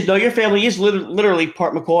 You should know your family is literally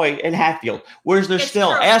part McCoy and Hatfield. Where's their It's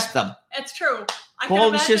still? true. Ask them. It's true. I can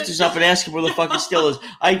Call the imagine- sisters up and ask them where the fucking still is.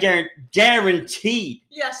 I guarantee.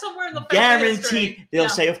 Yeah, somewhere in the family history. Guaranteed. They'll Yeah.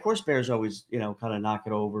 say, of course, bears always, kind of knock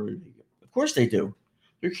it over. Of course they do.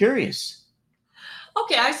 They're curious.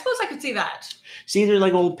 Okay, I suppose I could see that. See, they're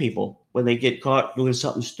like old people when they get caught doing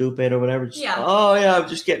something stupid or whatever. Just, Yeah. Oh, yeah, I'm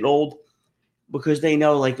just getting old. Because they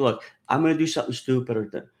know, like, look, I'm going to do something stupid.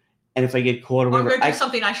 And if I get caught or Or I'm whatever, going to do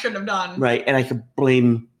something I shouldn't have done. right, and I can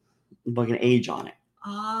blame fucking age on it,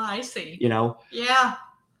 Ah, I see. you know? Yeah.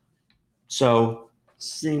 So,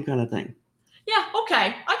 same kind of thing. Yeah,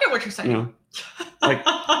 okay. I get what you're saying. You know, like,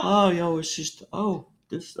 oh, yo, it's just, oh,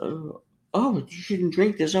 this, oh, you shouldn't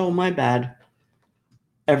drink this. Oh, my bad.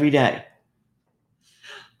 Every day.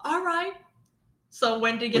 All right. So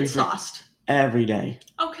Wendy gets Every- sauced. Every day.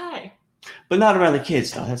 Okay. But not around the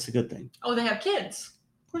kids, though. That's the good thing. Oh, they have kids.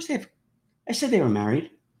 Of course they have. I said they were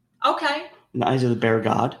married. Okay. In the eyes of the bear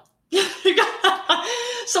god.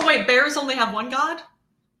 So wait, bears only have one god?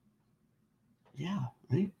 Yeah,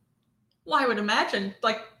 right? Well, I would imagine,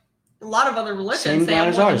 like a lot of other religions, Same they God have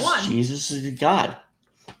as more ours. than one. Jesus is the God.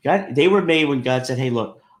 God. They were made when God said, hey,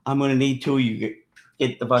 look, I'm going to need two of you.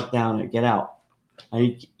 Get the fuck down there. Get out. I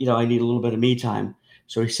need a little bit of me time.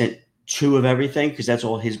 So he sent two of everything because that's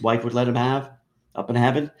all his wife would let him have up in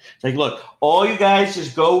heaven. It's like, look, all you guys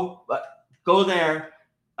just go there.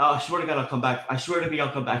 Oh, I swear to God, I'll come back. I swear to me,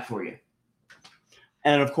 I'll come back for you.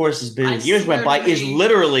 And of course, as years went by, is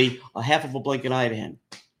literally a half of a blink an eye to him.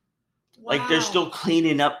 Wow. Like they're still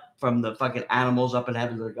cleaning up from the fucking animals up in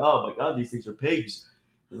heaven. They're like, oh my God, these things are pigs.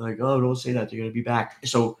 They're like, oh, don't say that. They're going to be back.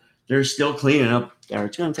 So they're still cleaning up there.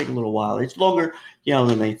 It's going to take a little while. It's longer,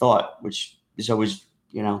 than they thought, which is always,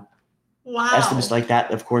 wow. estimates like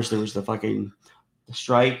that. Of course, there was the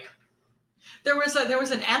strike. There was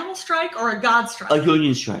an animal strike or a god strike? A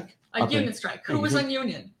union strike. A union strike. Who was on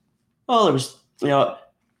union? Well, there was,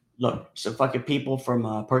 look, some fucking people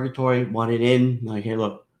from Purgatory wanted in. Like, hey,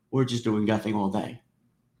 look, we're just doing nothing all day.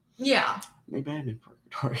 Yeah. Maybe I'm in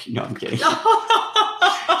Purgatory. No, I'm kidding.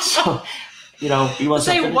 So, he wants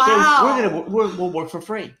say, something wow. to do. We'll work for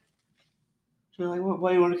free. So like,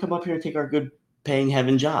 why do you want to come up here and take our good paying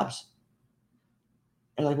heaven jobs?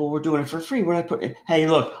 And like, well, we're doing it for free. We're not putting. Hey,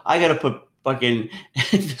 look, I got to put fucking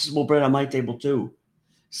invisible bread on my table too.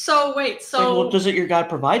 So wait, so like, well, doesn't your God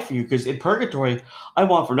provide for you? Because in Purgatory, I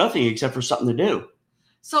want for nothing except for something to do.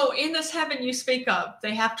 So in this heaven you speak of,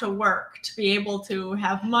 they have to work to be able to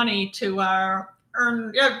have money to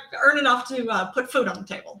earn enough to put food on the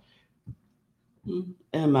table. In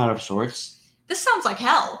a matter of sorts. This sounds like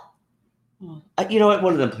hell. You know what?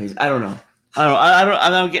 One of them, please. I don't know. I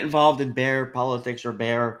don't get involved in bear politics or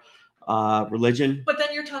bear religion. But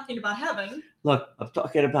then you're talking about heaven. Look, I'm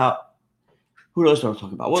talking about. Who knows what I'm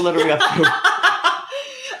talking about? What letter are we up to?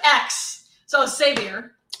 X. So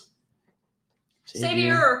Savior.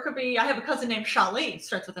 Savior, or it could be. I have a cousin named Shali.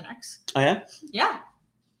 Starts with an X. Oh yeah. Yeah.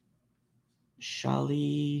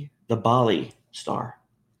 Shali, the Bali star.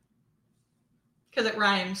 Because it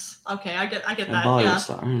rhymes. Okay, I get that. Bollywood yeah.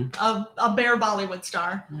 star. A bear Bollywood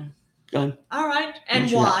star. Good. All right. And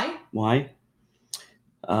why? Why?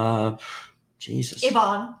 Jesus.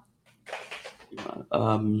 Yvonne.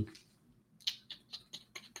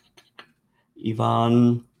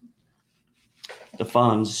 Yvonne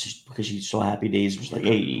Defons, because she's so happy days, was like,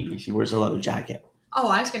 hey, she wears a leather jacket. Oh,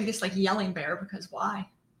 I was going to guess like Yelling Bear, because why?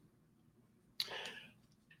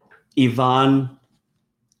 Yvonne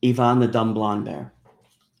the dumb blonde bear.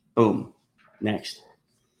 Boom. Next.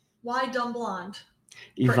 Why dumb blonde?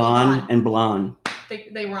 Yvonne and blonde.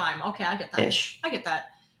 They rhyme. Okay, I get that. Ish. I get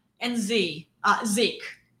that. And Zeke.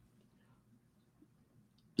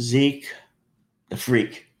 Zeke, the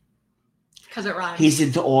freak. Because it rhymes. He's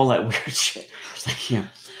into all that weird shit. It's like, yeah.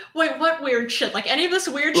 Wait, what weird shit? Like any of this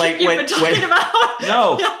weird like shit you've been talking about?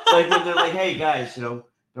 No. Like when they're like, hey guys,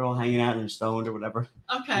 they're all hanging out and they're stoned or whatever.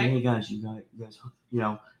 Okay. And, hey guys, you guys,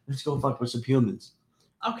 let's go fuck with some humans.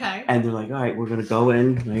 Okay. And they're like, all right, we're gonna go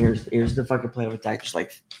in. Here's the fucking plan of attack. Just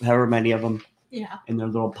like however many of them. Yeah. And their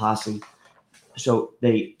little posse. So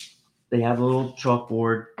they have a little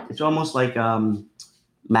chalkboard. It's almost like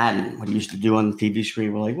Madden, what he used to do on the TV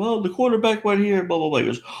screen. We're like, well, the quarterback went here, blah blah blah. He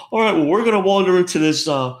goes, all right, well, we're gonna wander into this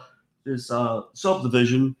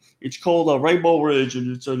subdivision. It's called Rainbow Ridge,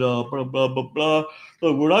 and it's a blah blah blah blah.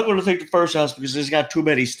 Look, we're not going to take the first house because it's got too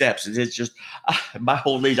many steps. It's just my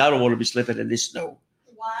old age. I don't want to be slipping in this snow.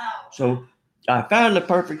 Wow. So I found the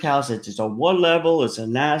perfect house. It's just on one level. It's a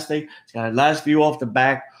nice thing. It's got a nice view off the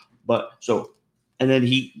back. And then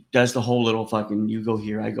he does the whole little fucking, you go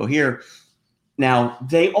here, I go here. Now,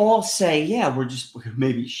 they all say, yeah, we're going to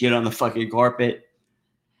maybe shit on the fucking carpet.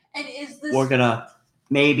 And is this... We're going to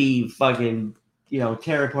maybe fucking,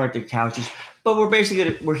 tear apart the couches. But we're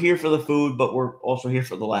basically, we're here for the food, but we're also here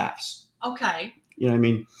for the laughs. Okay. You know what I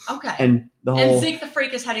mean? Okay. And Zeke the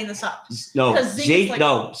Freak is heading this up. No, Zeke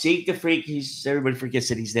the Freak, everybody forgets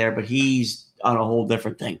that he's there, but he's on a whole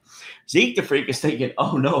different thing. Zeke the Freak is thinking,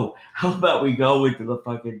 oh no, how about we go into the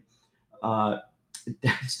fucking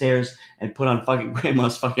downstairs and put on fucking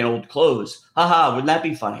grandma's fucking old clothes. Haha, wouldn't that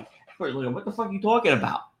be funny? Like, what the fuck are you talking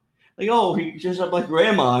about? Like, oh, he dressed up like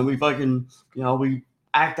grandma and we fucking, we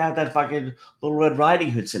act out that fucking Little Red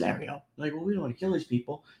Riding Hood scenario. Like, well, we don't want to kill these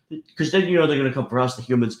people because then they're going to come for us, the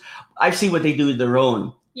humans. I've seen what they do to their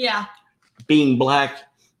own. Yeah. Being black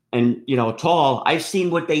and tall, I've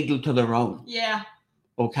seen what they do to their own. Yeah.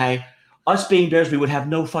 Okay, us being bears, we would have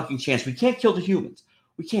no fucking chance. We can't kill the humans.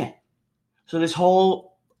 We can't. So this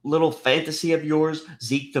whole little fantasy of yours,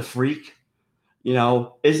 Zeke the Freak,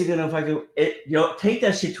 is he gonna fucking take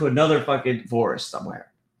that shit to another fucking forest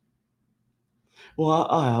somewhere? Well,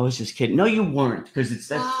 I was just kidding. No, you weren't, because it's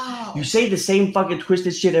that you say the same fucking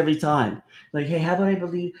twisted shit every time. Like, hey, how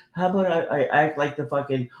about I act like the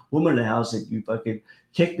fucking woman in the house and you fucking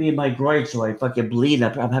kick me in my groin so I fucking bleed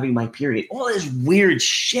and I'm having my period. All this weird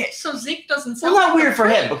shit. So Zeke doesn't sound not weird for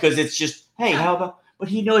him because it's just, hey, how about, but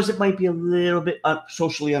he knows it might be a little bit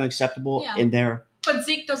socially unacceptable in there. But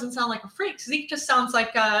Zeke doesn't sound like a freak. Zeke just sounds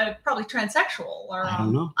like probably transsexual or I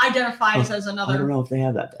don't know. Identifies as another. I don't know if they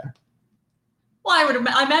have that there. Well,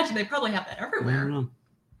 I imagine they probably have that everywhere. I don't know.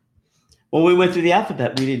 When we went through the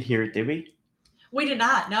alphabet, we didn't hear it, did we? We did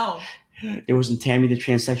not, no. It wasn't Tammy the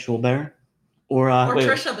transsexual bear? Or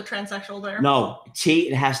Trisha the transsexual bear? No.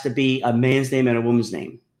 It has to be a man's name and a woman's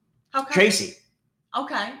name. Okay. Tracy.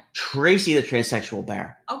 Okay. Tracy the transsexual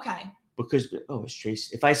bear. Okay. Because, it's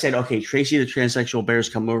Tracy. If I said, okay, Tracy the transsexual bear's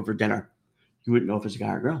come over for dinner, you wouldn't know if it's a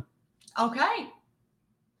guy or a girl. Okay.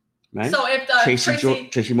 Right? So if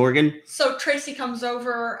Tracy Morgan. So Tracy comes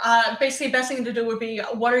over. Basically, the best thing to do would be,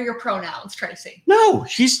 what are your pronouns, Tracy? No,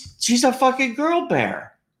 she's a fucking girl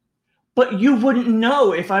bear. But you wouldn't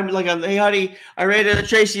know if I'm like, hey, honey, I ran into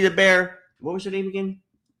Tracy the bear. What was her name again?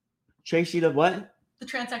 Tracy the what? The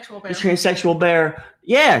transsexual bear. The transsexual bear.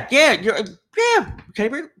 Yeah.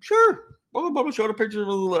 Okay, sure. I'll show the pictures.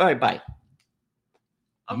 All right, bye.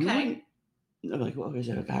 Okay. I'm like, well, is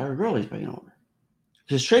it a guy or a girl he's bringing over?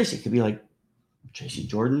 Because Tracy could be like Tracy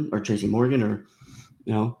Jordan or Tracy Morgan or,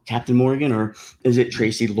 Captain Morgan, or is it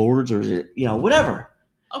Tracy Lords or is it, whatever.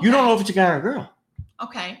 Okay. You don't know if it's a guy or a girl.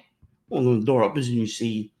 Okay. Well, when the door opens and you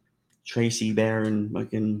see Tracy Bear and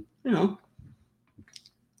fucking,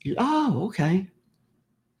 okay.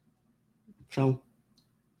 So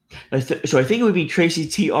I think it would be Tracy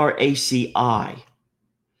Traci.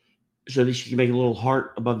 So that she can make a little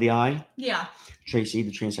heart above the eye. Yeah. Tracy,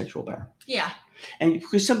 the transsexual bear. Yeah. And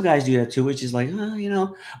because some guys do that too, which is like,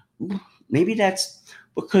 maybe that's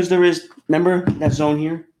because there is, remember that zone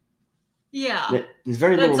here? Yeah. There's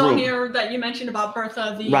very little room. That zone here that you mentioned about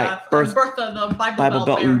Bertha, the Bertha, the Bible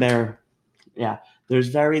Belt bear. Yeah. There's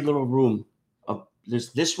very little room.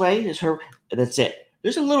 There's this way is her. That's it.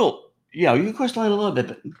 There's a little, you can cross the line a little bit,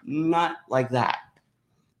 but not like that.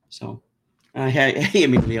 So, hey,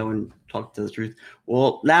 Emilio, and talk to the truth.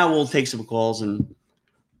 Well, now we'll take some calls and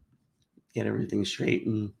get everything straight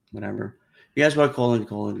and whatever. You guys want to call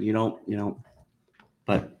in. You don't.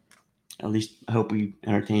 But at least I hope we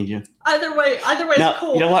entertained you. Either way, now, it's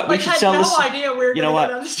cool. You know what? We should sell this. I had no idea we were going to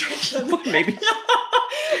get on the station. Maybe.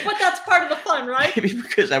 But that's part of the fun, right? Maybe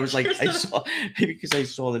because I was like, maybe because I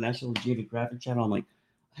saw the National Geographic channel. I'm like,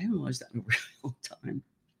 I didn't realize that in a really long time.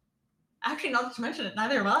 Actually, not to mention it,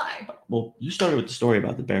 neither have I. Well, you started with the story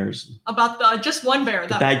about the bears. About just one bear.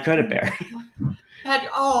 The bad credit bear.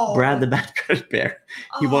 Brad the bad credit bear.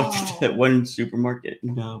 He walked into that one supermarket.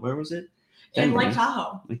 Where was it? In Lake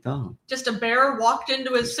Tahoe. Lake Tahoe. Just a bear walked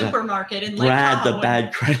into his supermarket in Lake Tahoe. Brad the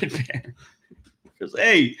bad credit bear. Because,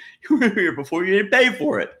 hey, you were here before, you didn't pay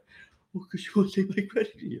for it. Well, because you want to take my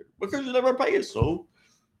credit here. Because you never pay it, so.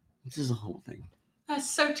 This is the whole thing. That's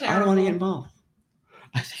so terrible. I don't want to get involved.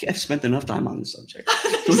 I think I've spent enough time on this subject.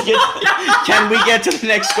 Can we get to the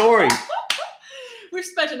next story? We've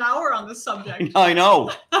spent an hour on this subject. I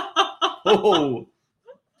know. Oh,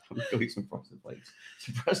 I'm going some frosted flakes.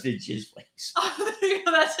 Some frosted cheese flakes.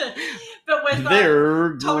 That's it. But with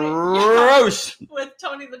they're Tony, gross. With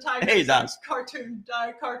Tony the Tiger. Hey, that's cartoon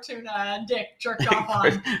Dick jerked off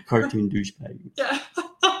on. Cartoon douchebag. Yeah.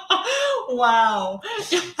 Wow.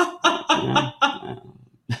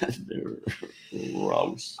 They're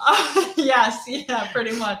gross. Yes, yeah,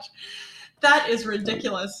 pretty much. That is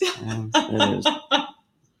ridiculous. It is.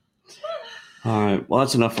 All right. Well,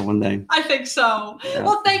 that's enough for one day. I think so. Yeah.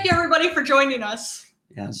 Well, thank you, everybody, for joining us.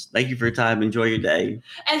 Yes. Thank you for your time. Enjoy your day.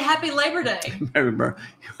 And happy Labor Day. Remember,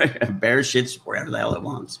 bear shits wherever the hell it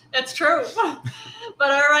wants. It's true.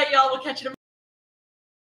 But all right, y'all. We'll catch you tomorrow.